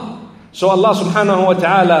Allah. So Allah subhanahu wa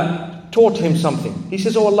ta'ala taught him something. He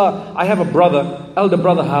says, oh Allah, I have a brother, elder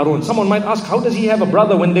brother Harun. Someone might ask, how does he have a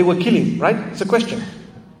brother when they were killing, right? It's a question.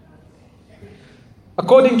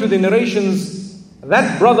 According to the narrations,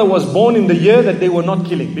 that brother was born in the year that they were not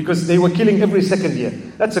killing, because they were killing every second year.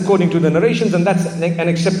 That's according to the narrations, and that's an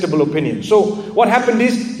acceptable opinion. So what happened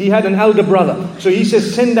is, he had an elder brother. So he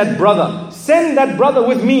says, send that brother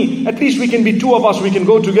with me. At least we can be two of us, we can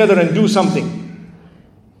go together and do something.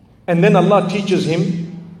 And then Allah teaches him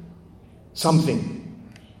something.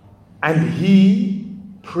 And he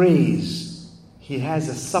prays. He has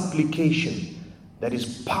a supplication that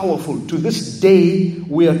is powerful. To this day,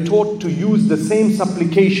 we are taught to use the same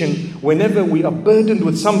supplication whenever we are burdened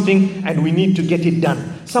with something and we need to get it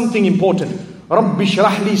done. Something important. رَبِّ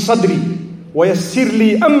اشْرَحْ لِي صَدْرِي وَيَسِّرْ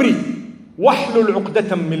لِي أَمْرِي وَاحْلُلْ عُقْدَةً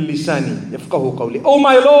مِّن لِسَانِي يَفْقَهُ قَوْلِي. Oh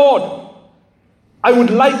my Lord, I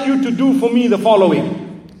would like you to do for me the following.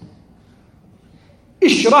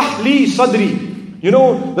 Ishrah li sadri. You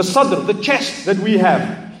know, the sadr, the chest that we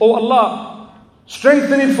have. Oh Allah,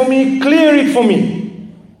 strengthen it for me, clear it for me.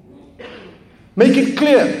 Make it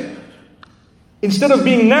clear. Instead of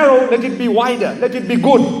being narrow, let it be wider, let it be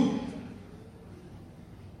good.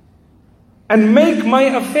 And make my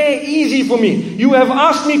affair easy for me. You have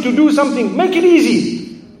asked me to do something, make it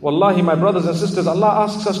easy. Wallahi, my brothers and sisters, Allah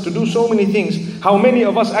asks us to do so many things. How many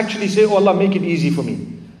of us actually say, oh Allah, make it easy for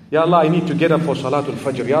me. Ya Allah, I need to get up for Salatul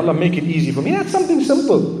Fajr. Ya Allah, make it easy for me. That's something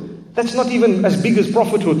simple. That's not even as big as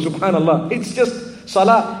prophethood, subhanallah. It's just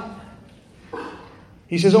salah.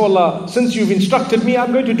 He says, oh Allah, since you've instructed me,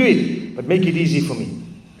 I'm going to do it. But make it easy for me.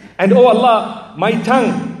 And oh Allah, my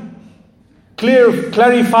tongue,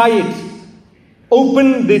 clarify it.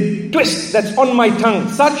 Open the twist that's on my tongue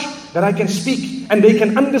such that I can speak and they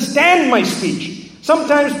can understand my speech.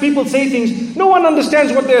 Sometimes people say things, no one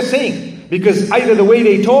understands what they're saying, because either the way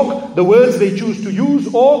they talk, the words they choose to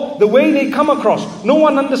use, or the way they come across, no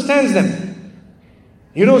one understands them.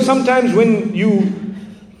 You know, sometimes when you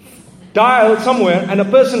dial somewhere and a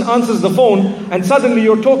person answers the phone and suddenly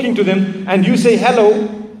you're talking to them and you say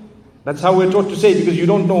hello, that's how we're taught to say, because you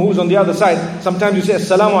don't know who's on the other side. Sometimes you say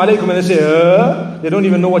Assalamu alaikum and they say, they don't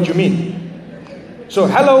even know what you mean. So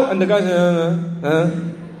hello, and the guy says,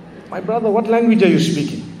 my brother, what language are you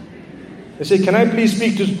speaking? They say, can I please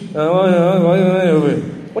speak to...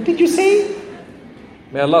 What did you say?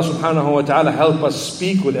 May Allah subhanahu wa ta'ala help us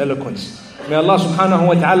speak with eloquence. May Allah subhanahu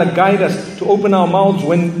wa ta'ala guide us to open our mouths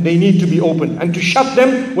when they need to be opened and to shut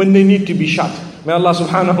them when they need to be shut. May Allah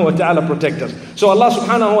subhanahu wa ta'ala protect us. So Allah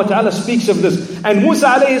subhanahu wa ta'ala speaks of this. And Musa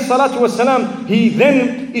alayhi salatu wasalam, he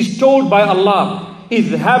then is told by Allah,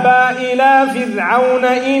 اذهبا إلى فرعون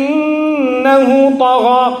إنه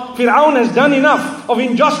طغى. Fir'aun has done enough of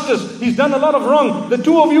injustice. He's done a lot of wrong. The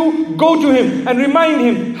two of you go to him and remind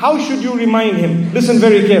him. How should you remind him? Listen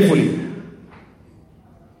very carefully.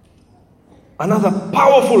 Another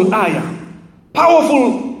powerful ayah,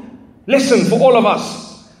 powerful lesson for all of us.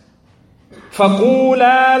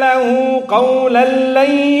 فَقُولَا لَهُ قَوْلًا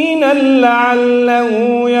لَيِّنًا لَعَلَّهُ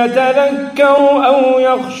يَتَذَكَّرُ أَوْ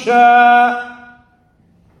يَخْشَى.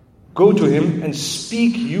 Go to him and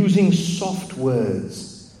speak using soft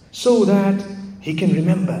words so that he can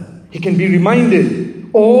remember, he can be reminded,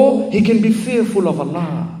 or he can be fearful of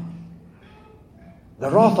Allah, the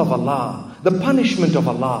wrath of Allah, the punishment of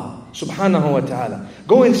Allah subhanahu wa ta'ala.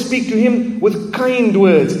 Go and speak to him with kind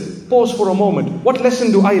words. Pause for a moment. What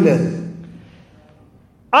lesson do I learn?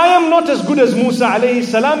 I am not as good as Musa alayhi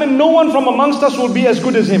salam, and no one from amongst us will be as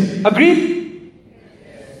good as him. Agreed?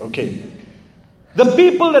 Okay. The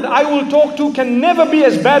people that I will talk to can never be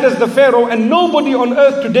as bad as the Pharaoh, and nobody on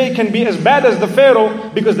earth today can be as bad as the Pharaoh,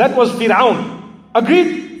 because that was Fir'aun.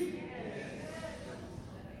 Agreed?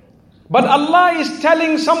 But Allah is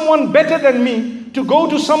telling someone better than me to go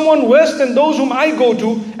to someone worse than those whom I go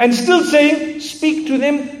to, and still saying, speak to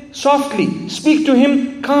them softly, speak to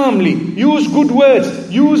him calmly, use good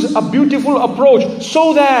words, use a beautiful approach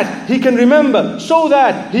so that he can remember, so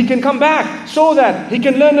that he can come back, so that he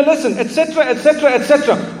can learn a lesson, etc., etc.,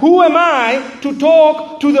 etc. Who am I to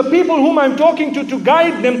talk to the people whom I'm talking to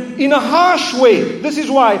guide them in a harsh way? This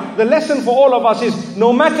is why the lesson for all of us is,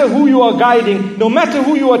 no matter who you are guiding, no matter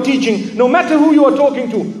who you are teaching, no matter who you are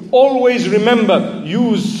talking to, always remember,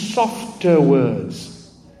 use softer words.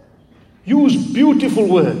 Use beautiful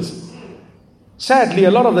words. Sadly,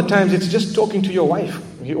 a lot of the times it's just talking to your wife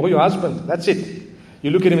or your husband. That's it.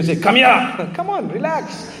 You look at him and say, come here. Come on,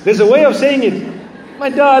 relax. There's a way of saying it. My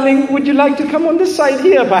darling, would you like to come on this side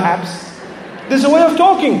here perhaps? There's a way of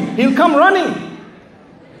talking. He'll come running.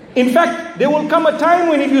 In fact, there will come a time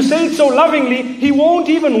when if you say it so lovingly, he won't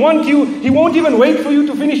even want you. He won't even wait for you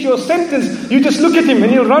to finish your sentence. You just look at him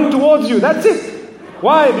and he'll run towards you. That's it.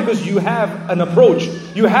 Why? Because you have an approach,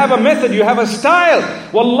 you have a method, you have a style.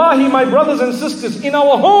 Wallahi, my brothers and sisters, in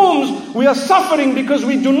our homes, we are suffering because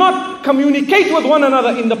we do not communicate with one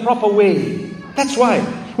another in the proper way. That's why.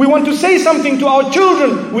 We want to say something to our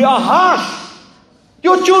children, we are harsh.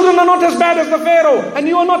 Your children are not as bad as the Pharaoh, and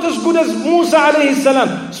you are not as good as Musa alayhi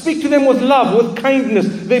salam. Speak to them with love, with kindness.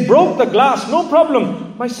 They broke the glass, no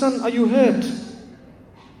problem. My son, are you hurt?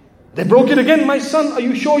 They broke it again. My son, are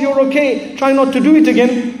you sure you're okay? Try not to do it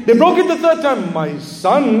again. They broke it the third time. My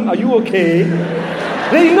son, are you okay?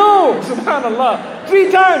 They know, subhanallah.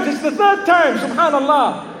 3 times, it's the third time,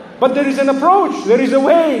 subhanallah. But there is an approach. There is a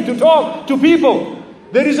way to talk to people.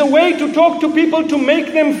 There is a way to talk to people to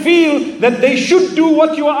make them feel that they should do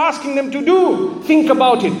what you are asking them to do. Think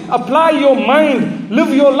about it. Apply your mind.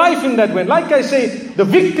 Live your life in that way. Like I say, the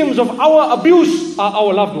victims of our abuse are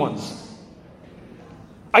our loved ones.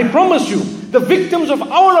 I promise you, the victims of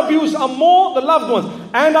our abuse are more the loved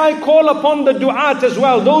ones. And I call upon the du'at as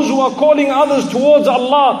well, those who are calling others towards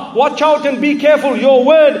Allah. Watch out and be careful. Your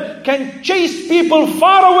word can chase people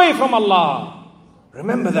far away from Allah.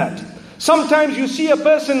 Remember that. Sometimes you see a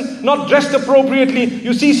person not dressed appropriately.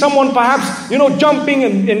 You see someone perhaps, jumping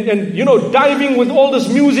and diving with all this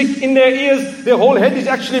music in their ears. Their whole head is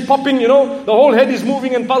actually popping, the whole head is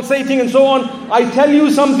moving and pulsating and so on. I tell you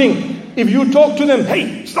something. If you talk to them,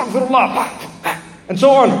 hey, astaghfirullah, and so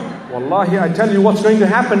on, wallahi, I tell you what's going to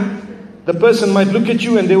happen. The person might look at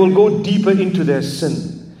you and they will go deeper into their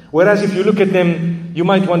sin. Whereas if you look at them, you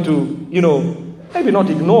might want to, Maybe not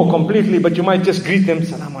ignore completely, but you might just greet them,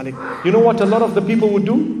 Salam alaikum. You know what a lot of the people would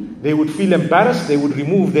do? They would feel embarrassed. They would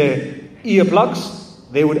remove their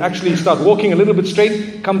earplugs. They would actually start walking a little bit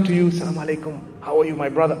straight, come to you, Salam alaikum, how are you, my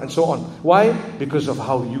brother, and so on. Why? Because of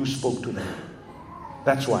how you spoke to them.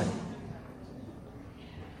 That's why.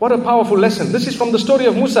 What a powerful lesson. This is from the story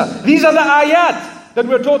of Musa. These are the ayat that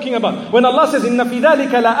we're talking about. When Allah says, Inna fi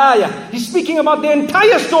dhalika la ayah, He's speaking about the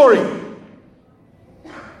entire story.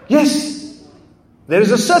 Yes, there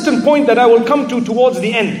is a certain point that I will come to towards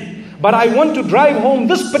the end. But I want to drive home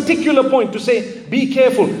this particular point to say, be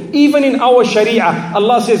careful. Even in our Sharia,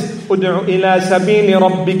 Allah says, Ud'u ila sabili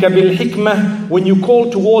rabbika bil hikmah. When you call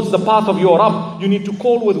towards the path of your Rabb, you need to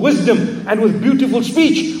call with wisdom and with beautiful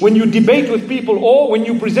speech. When you debate with people or when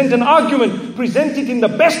you present an argument, present it in the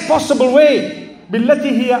best possible way. Billati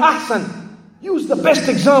hiya ahsan. Use the best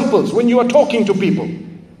examples when you are talking to people.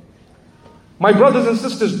 My brothers and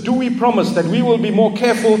sisters, do we promise that we will be more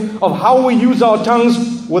careful of how we use our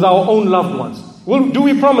tongues with our own loved ones? Do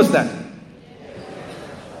we promise that?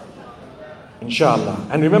 Inshallah.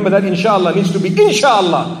 And remember that inshallah needs to be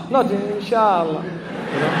inshallah, not inshallah.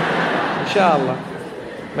 Inshallah.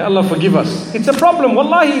 May Allah forgive us. It's a problem.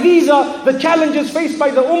 Wallahi, these are the challenges faced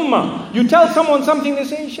by the ummah. You tell someone something, they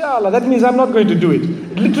say inshallah. That means I'm not going to do it.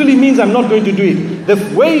 It literally means I'm not going to do it.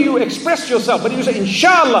 The way you express yourself, but you say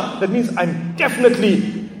inshallah, that means I'm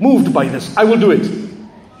definitely moved by this. I will do it.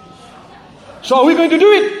 So are we going to do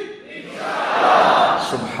it?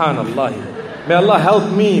 Inshallah. Subhanallah. May Allah help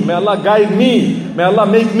me. May Allah guide me. May Allah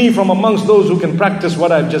make me from amongst those who can practice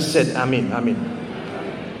what I've just said. Ameen. Ameen.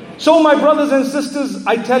 So my brothers and sisters,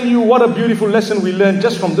 I tell you what a beautiful lesson we learned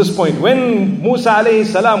just from this point. When Musa alayhi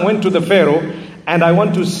salam went to the Pharaoh, and I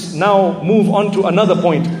want to now move on to another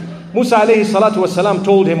point. Musa alayhi salatu wasalam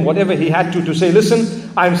told him whatever he had to say,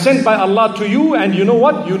 listen, I'm sent by Allah to you, and you know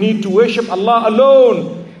what? You need to worship Allah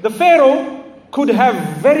alone. The Pharaoh could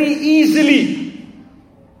have very easily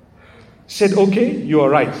said, okay, you are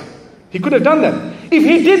right. He could have done that. If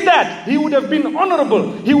he did that, he would have been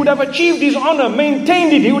honorable. He would have achieved his honor,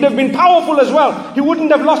 maintained it. He would have been powerful as well. He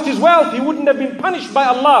wouldn't have lost his wealth. He wouldn't have been punished by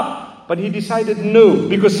Allah. But he decided no,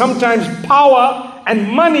 because sometimes power and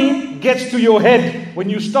money gets to your head. When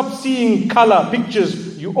you stop seeing color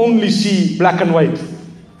pictures, you only see black and white.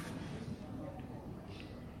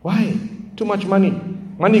 Why? Too much money.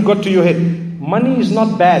 Money got to your head. Money is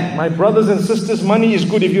not bad. My brothers and sisters, money is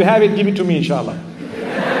good. If you have it, give it to me, inshallah.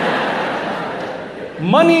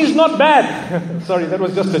 Money is not bad. Sorry, that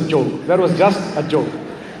was just a joke. That was just a joke.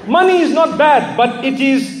 Money is not bad, but it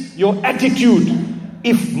is your attitude.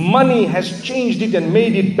 If money has changed it and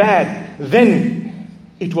made it bad, then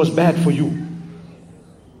it was bad for you.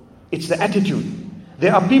 It's the attitude.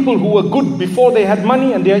 There are people who were good before they had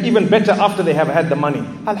money, and they are even better after they have had the money.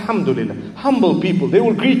 Alhamdulillah. Humble people. They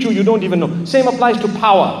will greet you, you don't even know. Same applies to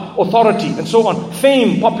power, authority, and so on.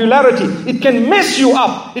 Fame, popularity. It can mess you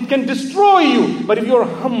up. It can destroy you. But if you're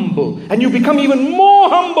humble, and you become even more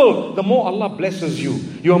humble, the more Allah blesses you.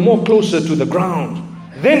 You are more closer to the ground.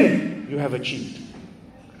 Then you have achieved.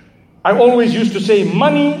 I always used to say,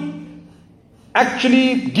 money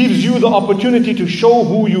actually gives you the opportunity to show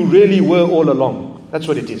who you really were all along. That's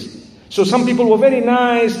what it is. So some people were very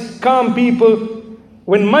nice, calm people.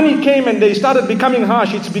 When money came and they started becoming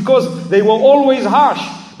harsh, it's because they were always harsh,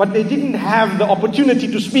 but they didn't have the opportunity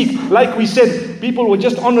to speak. Like we said, people were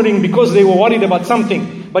just honoring because they were worried about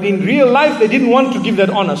something. But in real life, they didn't want to give that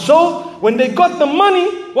honor. So when they got the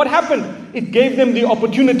money, what happened? It gave them the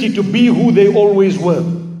opportunity to be who they always were.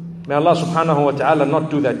 May Allah subhanahu wa ta'ala not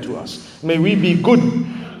do that to us. May we be good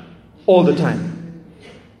all the time.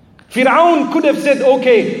 Fir'aun could have said,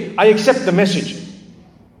 okay, I accept the message.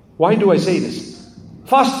 Why do I say this?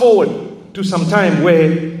 Fast forward to some time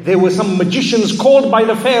where there were some magicians called by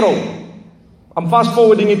the Pharaoh. I'm fast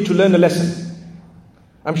forwarding it to learn a lesson.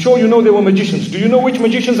 I'm sure you know there were magicians. Do you know which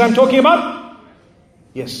magicians I'm talking about?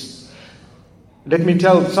 Yes. Let me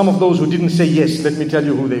tell some of those who didn't say yes, let me tell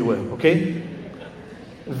you who they were, okay?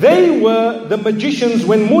 They were the magicians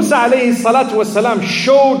when Musa alayhi salatu wasalam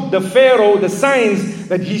showed the Pharaoh the signs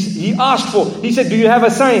that he asked for. He said, do you have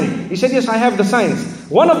a sign? He said, yes, I have the signs.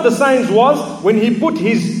 One of the signs was when he put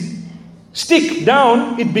his stick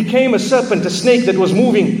down, it became a serpent, a snake that was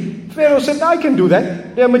moving. Pharaoh said, I can do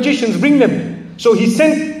that. They are magicians, bring them. So he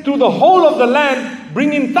sent through the whole of the land,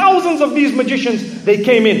 bringing thousands of these magicians. They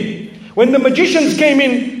came in. When the magicians came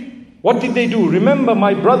in, what did they do? Remember,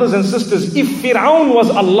 my brothers and sisters, if Fir'aun was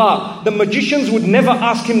Allah, the magicians would never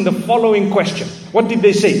ask him the following question. What did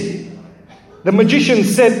they say? The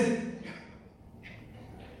magicians said,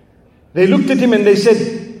 they looked at him and they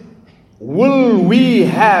said, will we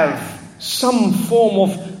have some form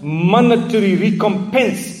of monetary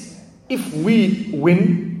recompense if we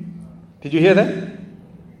win? Did you hear that?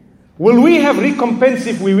 Will we have recompense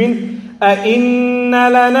if we win? أَإِنَّ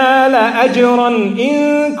لَنَا لَأَجْرًا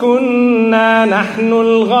إِن كُنَّا نَحْنُ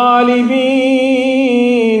الْغَالِبِينَ.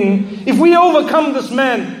 If we overcome this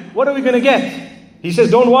man, what are we going to get? He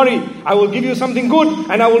says, don't worry, I will give you something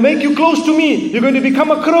good and I will make you close to me. You're going to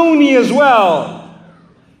become a crony as well.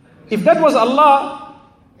 If that was Allah,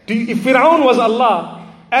 if Fir'aun was Allah,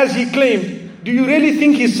 as he claimed, do you really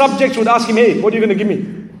think his subjects would ask him, hey, what are you going to give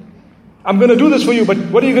me? I'm going to do this for you, but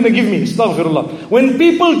what are you going to give me? Astaghfirullah. When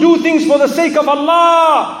people do things for the sake of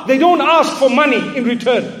Allah, they don't ask for money in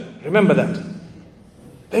return. Remember that.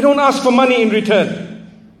 They don't ask for money in return.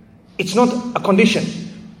 It's not a condition.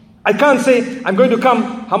 I can't say, I'm going to come,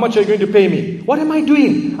 how much are you going to pay me? What am I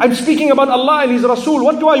doing? I'm speaking about Allah and His Rasul.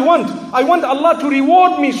 What do I want? I want Allah to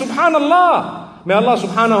reward me, subhanallah. May Allah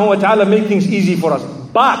subhanahu wa ta'ala make things easy for us.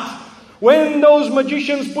 But when those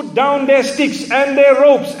magicians put down their sticks and their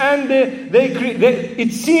ropes and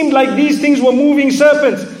it seemed like these things were moving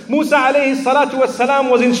serpents. Musa alayhi salatu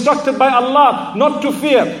wassalam was instructed by Allah not to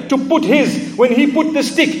fear, to put his. When he put the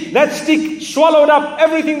stick, that stick swallowed up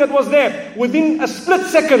everything that was there. Within a split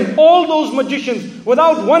second, all those magicians,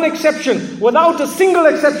 without one exception, without a single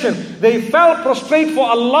exception, they fell prostrate for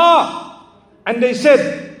Allah. And they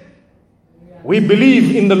said, we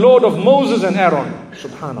believe in the Lord of Moses and Aaron.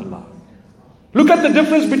 Subhanallah. Look at the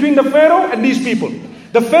difference between the Pharaoh and these people.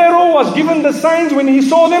 The Pharaoh was given the signs when he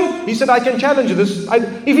saw them. He said, I can challenge this.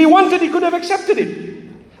 If he wanted, he could have accepted it.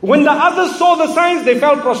 When the others saw the signs, they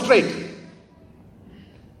fell prostrate.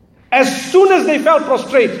 As soon as they fell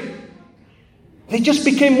prostrate, they just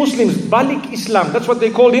became Muslims. Balik Islam. That's what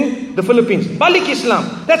they called in the Philippines. Balik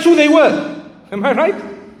Islam. That's who they were. Am I right?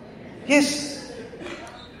 Yes.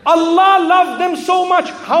 Allah loved them so much.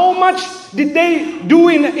 How much did they do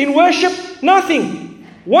in worship? Nothing.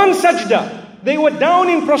 One sajda. They were down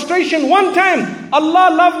in prostration one time.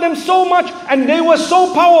 Allah loved them so much and they were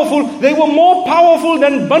so powerful. They were more powerful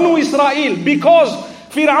than Banu Israel because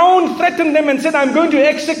Fir'aun threatened them and said, I'm going to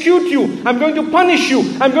execute you. I'm going to punish you.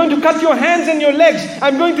 I'm going to cut your hands and your legs.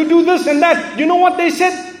 I'm going to do this and that. You know what they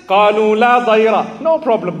said? قَالُوا لَا ضَيْرَ. No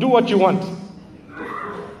problem. Do what you want.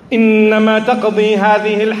 إِنَّمَا تَقْضِي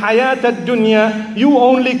هَذِهِ الْحَيَاةَ الدُّنْيَا. You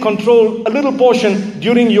only control a little portion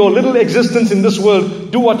during your little existence in this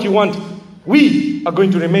world. Do what you want. We are going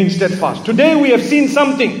to remain steadfast. Today we have seen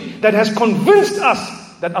something that has convinced us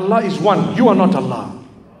that Allah is one. You are not Allah.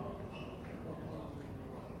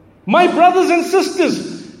 My brothers and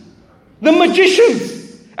sisters, the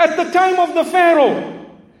magicians at the time of the Pharaoh,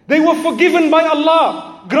 they were forgiven by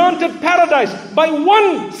Allah, granted paradise by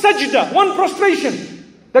one sajda, one prostration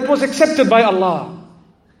that was accepted by Allah.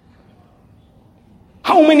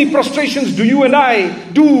 How many prostrations do you and I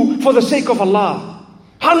do for the sake of Allah?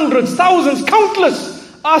 Hundreds, thousands,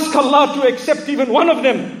 countless. Ask Allah to accept even one of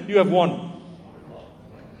them. You have won.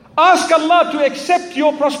 Ask Allah to accept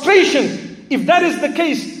your prostration. If that is the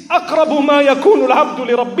case, أَقْرَبُ مَا يَكُونُ الْعَبْدُ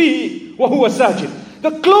لِرَبِّهِ وَهُوَ سَاجِدٌ.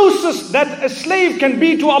 The closest that a slave can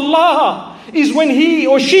be to Allah is when he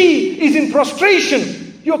or she is in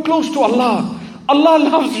prostration. You're close to Allah. Allah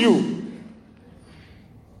loves you.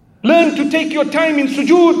 Learn to take your time in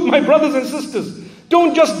sujood, my brothers and sisters.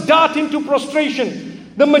 Don't just dart into prostration.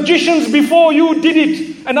 The magicians before you did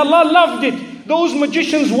it and Allah loved it. Those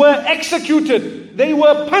magicians were executed. They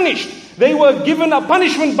were punished. They were given a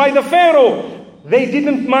punishment by the Pharaoh. They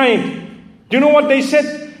didn't mind. Do you know what they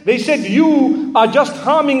said? They said, you are just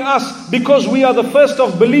harming us because we are the first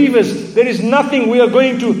of believers. There is nothing we are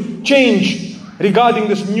going to change regarding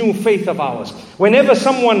this new faith of ours. Whenever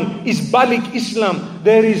someone is Balik Islam,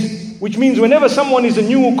 which means whenever someone is a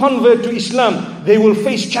new convert to Islam, they will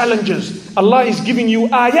face challenges. Allah is giving you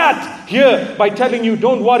ayat here by telling you,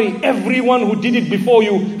 don't worry, everyone who did it before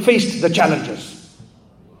you faced the challenges.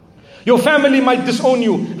 Your family might disown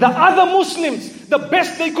you. The other Muslims, the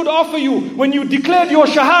best they could offer you when you declared your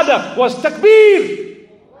shahada was takbir.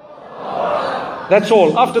 That's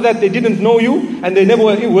all. After that, they didn't know you and they never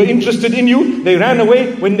were interested in you. They ran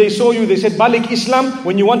away. When they saw you, they said Balik Islam.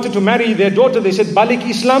 When you wanted to marry their daughter, they said Balik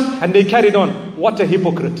Islam, and they carried on. What a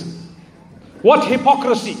hypocrite. What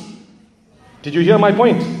hypocrisy. Did you hear my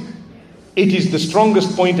point? It is the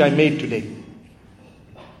strongest point I made today.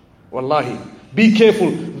 Wallahi. Be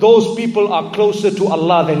careful. Those people are closer to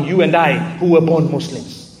Allah than you and I who were born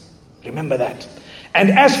Muslims. Remember that. And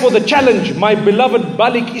as for the challenge, my beloved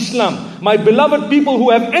Balik Islam, my beloved people who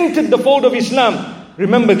have entered the fold of Islam,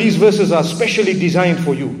 remember these verses are specially designed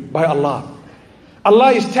for you by Allah.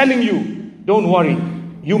 Allah is telling you, don't worry.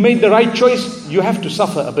 you made the right choice, you have to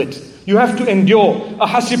suffer a bit. You have to endure.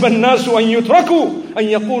 أَحَسِبَ النَّاسُ أَن يُتْرَكُوا أَن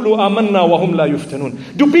يَقُولُوا آمَنَّا وَهُمْ لَا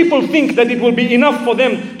يُفْتَنُونَ. Do people think that it will be enough for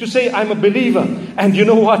them to say, I'm a believer, and you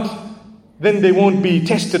know what? Then they won't be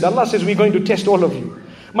tested. Allah says, we're going to test all of you.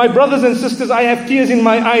 My brothers and sisters, I have tears in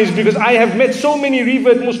my eyes because I have met so many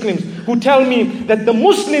revert Muslims who tell me that the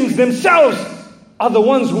Muslims themselves are the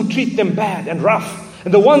ones who treat them bad and rough,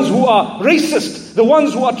 and the ones who are racist, the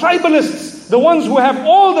ones who are tribalists, the ones who have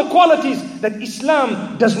all the qualities that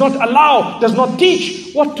Islam does not allow, does not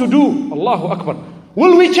teach what to do. Allahu Akbar.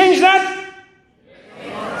 Will we change that?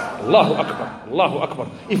 Allahu Akbar. Allahu Akbar.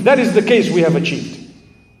 If that is the case, we have achieved.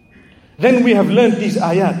 Then we have learned these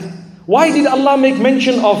ayat. Why did Allah make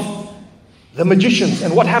mention of the magicians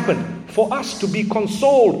and what happened? For us to be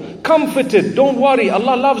consoled, comforted. Don't worry,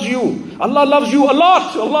 Allah loves you. Allah loves you a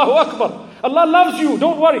lot. Allahu Akbar. Allah loves you,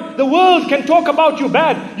 don't worry. The world can talk about you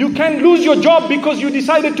bad. You can lose your job because you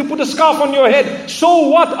decided to put a scarf on your head. So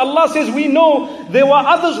what? Allah says, we know there were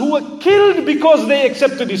others who were killed because they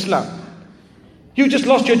accepted Islam. You just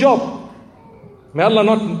lost your job. May Allah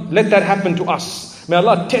not let that happen to us. May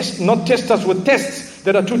Allah not test us with tests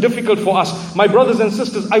that are too difficult for us. My brothers and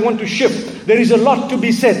sisters, I want to shift. There is a lot to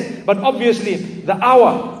be said, but obviously the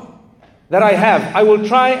hour that I have, I will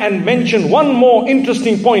try and mention one more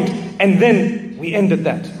interesting point, and then we end at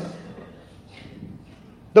that.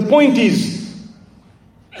 The point is,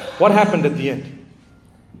 what happened at the end?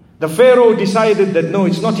 The Pharaoh decided that no,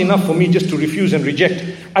 it's not enough for me just to refuse and reject.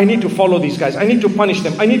 I need to follow these guys. I need to punish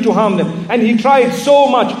them. I need to harm them. And he tried so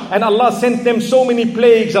much, and Allah sent them so many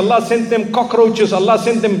plagues. Allah sent them cockroaches. Allah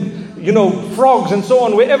sent them, frogs and so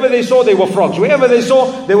on. Wherever they saw, they were frogs. Wherever they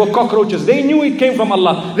saw, they were cockroaches. They knew it came from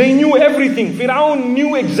Allah. They knew everything. Fir'aun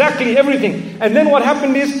knew exactly everything. And then what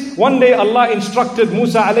happened is, one day Allah instructed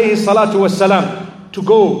Musa alayhi salatu wasalam to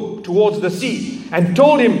go towards the sea and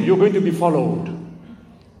told him, you're going to be followed.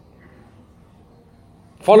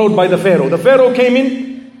 Followed by the Pharaoh. The Pharaoh came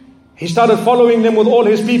in. He started following them with all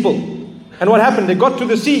his people. And what happened? They got to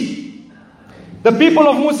the sea. The people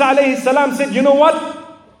of Musa alayhi salam said, you know what?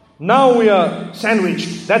 Now we are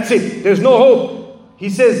sandwiched. That's it. There's no hope. He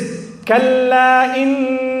says, كَلَّا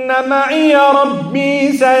إِنَّ مَعِيَ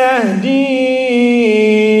رَبِّي سَيَهْدِينِ.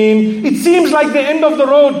 It seems like the end of the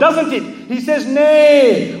road, doesn't it? He says,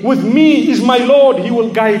 nay, with me is my Lord. He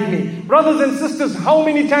will guide me. Brothers and sisters, how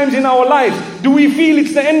many times in our lives do we feel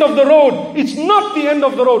it's the end of the road? It's not the end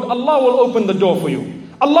of the road. Allah will open the door for you.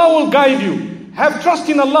 Allah will guide you. Have trust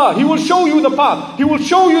in Allah. He will show you the path. He will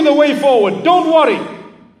show you the way forward. Don't worry.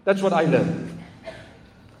 That's what I learned.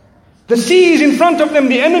 The sea is in front of them,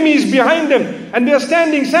 the enemy is behind them, and they are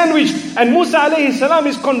standing sandwiched. And Musa alayhi salam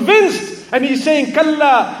is convinced, and he's saying,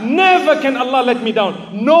 Kalla, never can Allah let me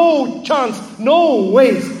down. No chance, no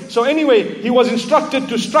ways. So anyway, he was instructed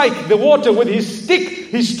to strike the water with his stick.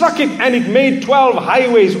 He struck it, and it made 12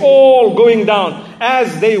 highways, all going down.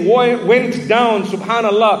 As they went down,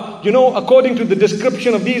 subhanallah, according to the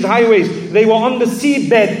description of these highways, they were on the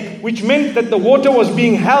seabed, which meant that the water was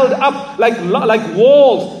being held up like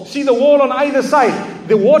walls. See the wall on either side.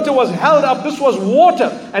 The water was held up. This was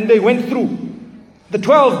water, and they went through. The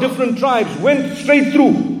 12 different tribes went straight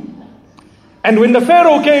through. And when the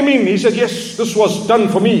Pharaoh came in, he said, yes, this was done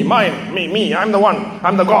for me, mine, me, I'm the one,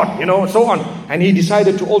 I'm the God, so on. And he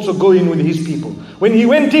decided to also go in with his people. When he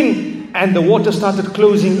went in, and the water started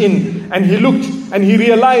closing in, and he looked, and he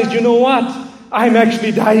realized, you know what? I'm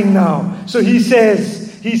actually dying now. So he says,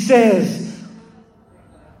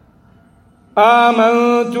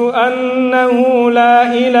 آمنت أنه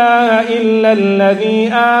لا إله إلا الذي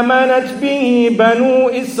آمنت به بنو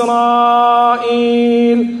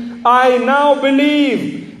إسرائيل. I now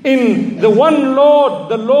believe in the one Lord,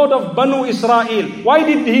 the Lord of Banu Israel. Why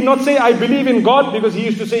did he not say, I believe in God? Because he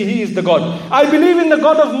used to say he is the God. I believe in the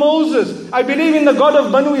God of Moses. I believe in the God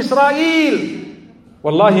of Banu Israel.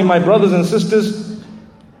 Wallahi, my brothers and sisters,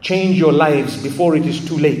 change your lives before it is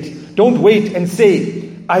too late. Don't wait and say,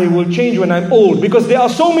 I will change when I'm old. Because there are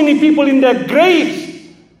so many people in their graves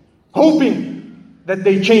hoping that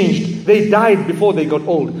they changed. They died before they got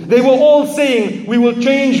old. They were all saying, we will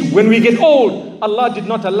change when we get old. Allah did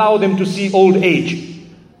not allow them to see old age.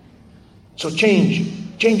 So change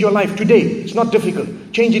your life today. It's not difficult.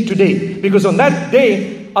 Change it today. Because on that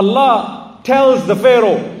day, Allah tells the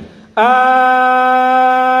Pharaoh,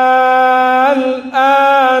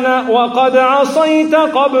 الآن وقد عصيت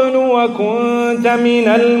قبل وكنت من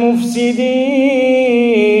المفسدين.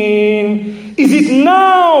 Is it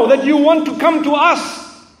now that you want to come to us?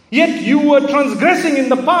 Yet you were transgressing in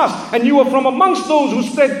the past, and you were from amongst those who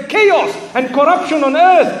spread chaos and corruption on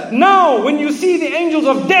earth. Now, when you see the angels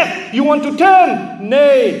of death, you want to turn.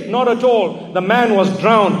 Nay, not at all. The man was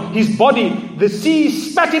drowned. His body, the sea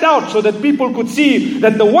spat it out so that people could see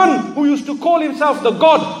that the one who used to call himself the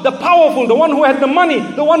God, the powerful, the one who had the money,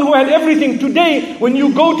 the one who had everything. Today, when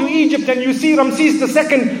you go to Egypt and you see Ramses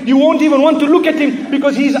II, you won't even want to look at him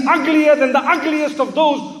because he's uglier than the ugliest of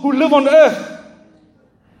those who live on earth.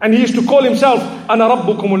 And he used to call himself, Ana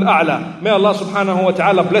Rabbukumul A'la. May Allah subhanahu wa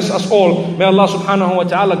ta'ala bless us all. May Allah subhanahu wa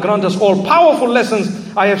ta'ala grant us all powerful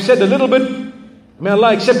lessons. I have said a little bit. May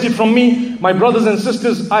Allah accept it from me. My brothers and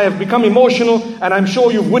sisters, I have become emotional and I'm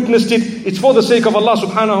sure you've witnessed it. It's for the sake of Allah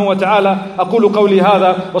subhanahu wa ta'ala. أقول قولي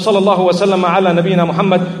هذا وصلى الله وسلم على نبينا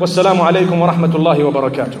محمد والسلام عليكم ورحمة الله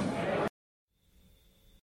وبركاته.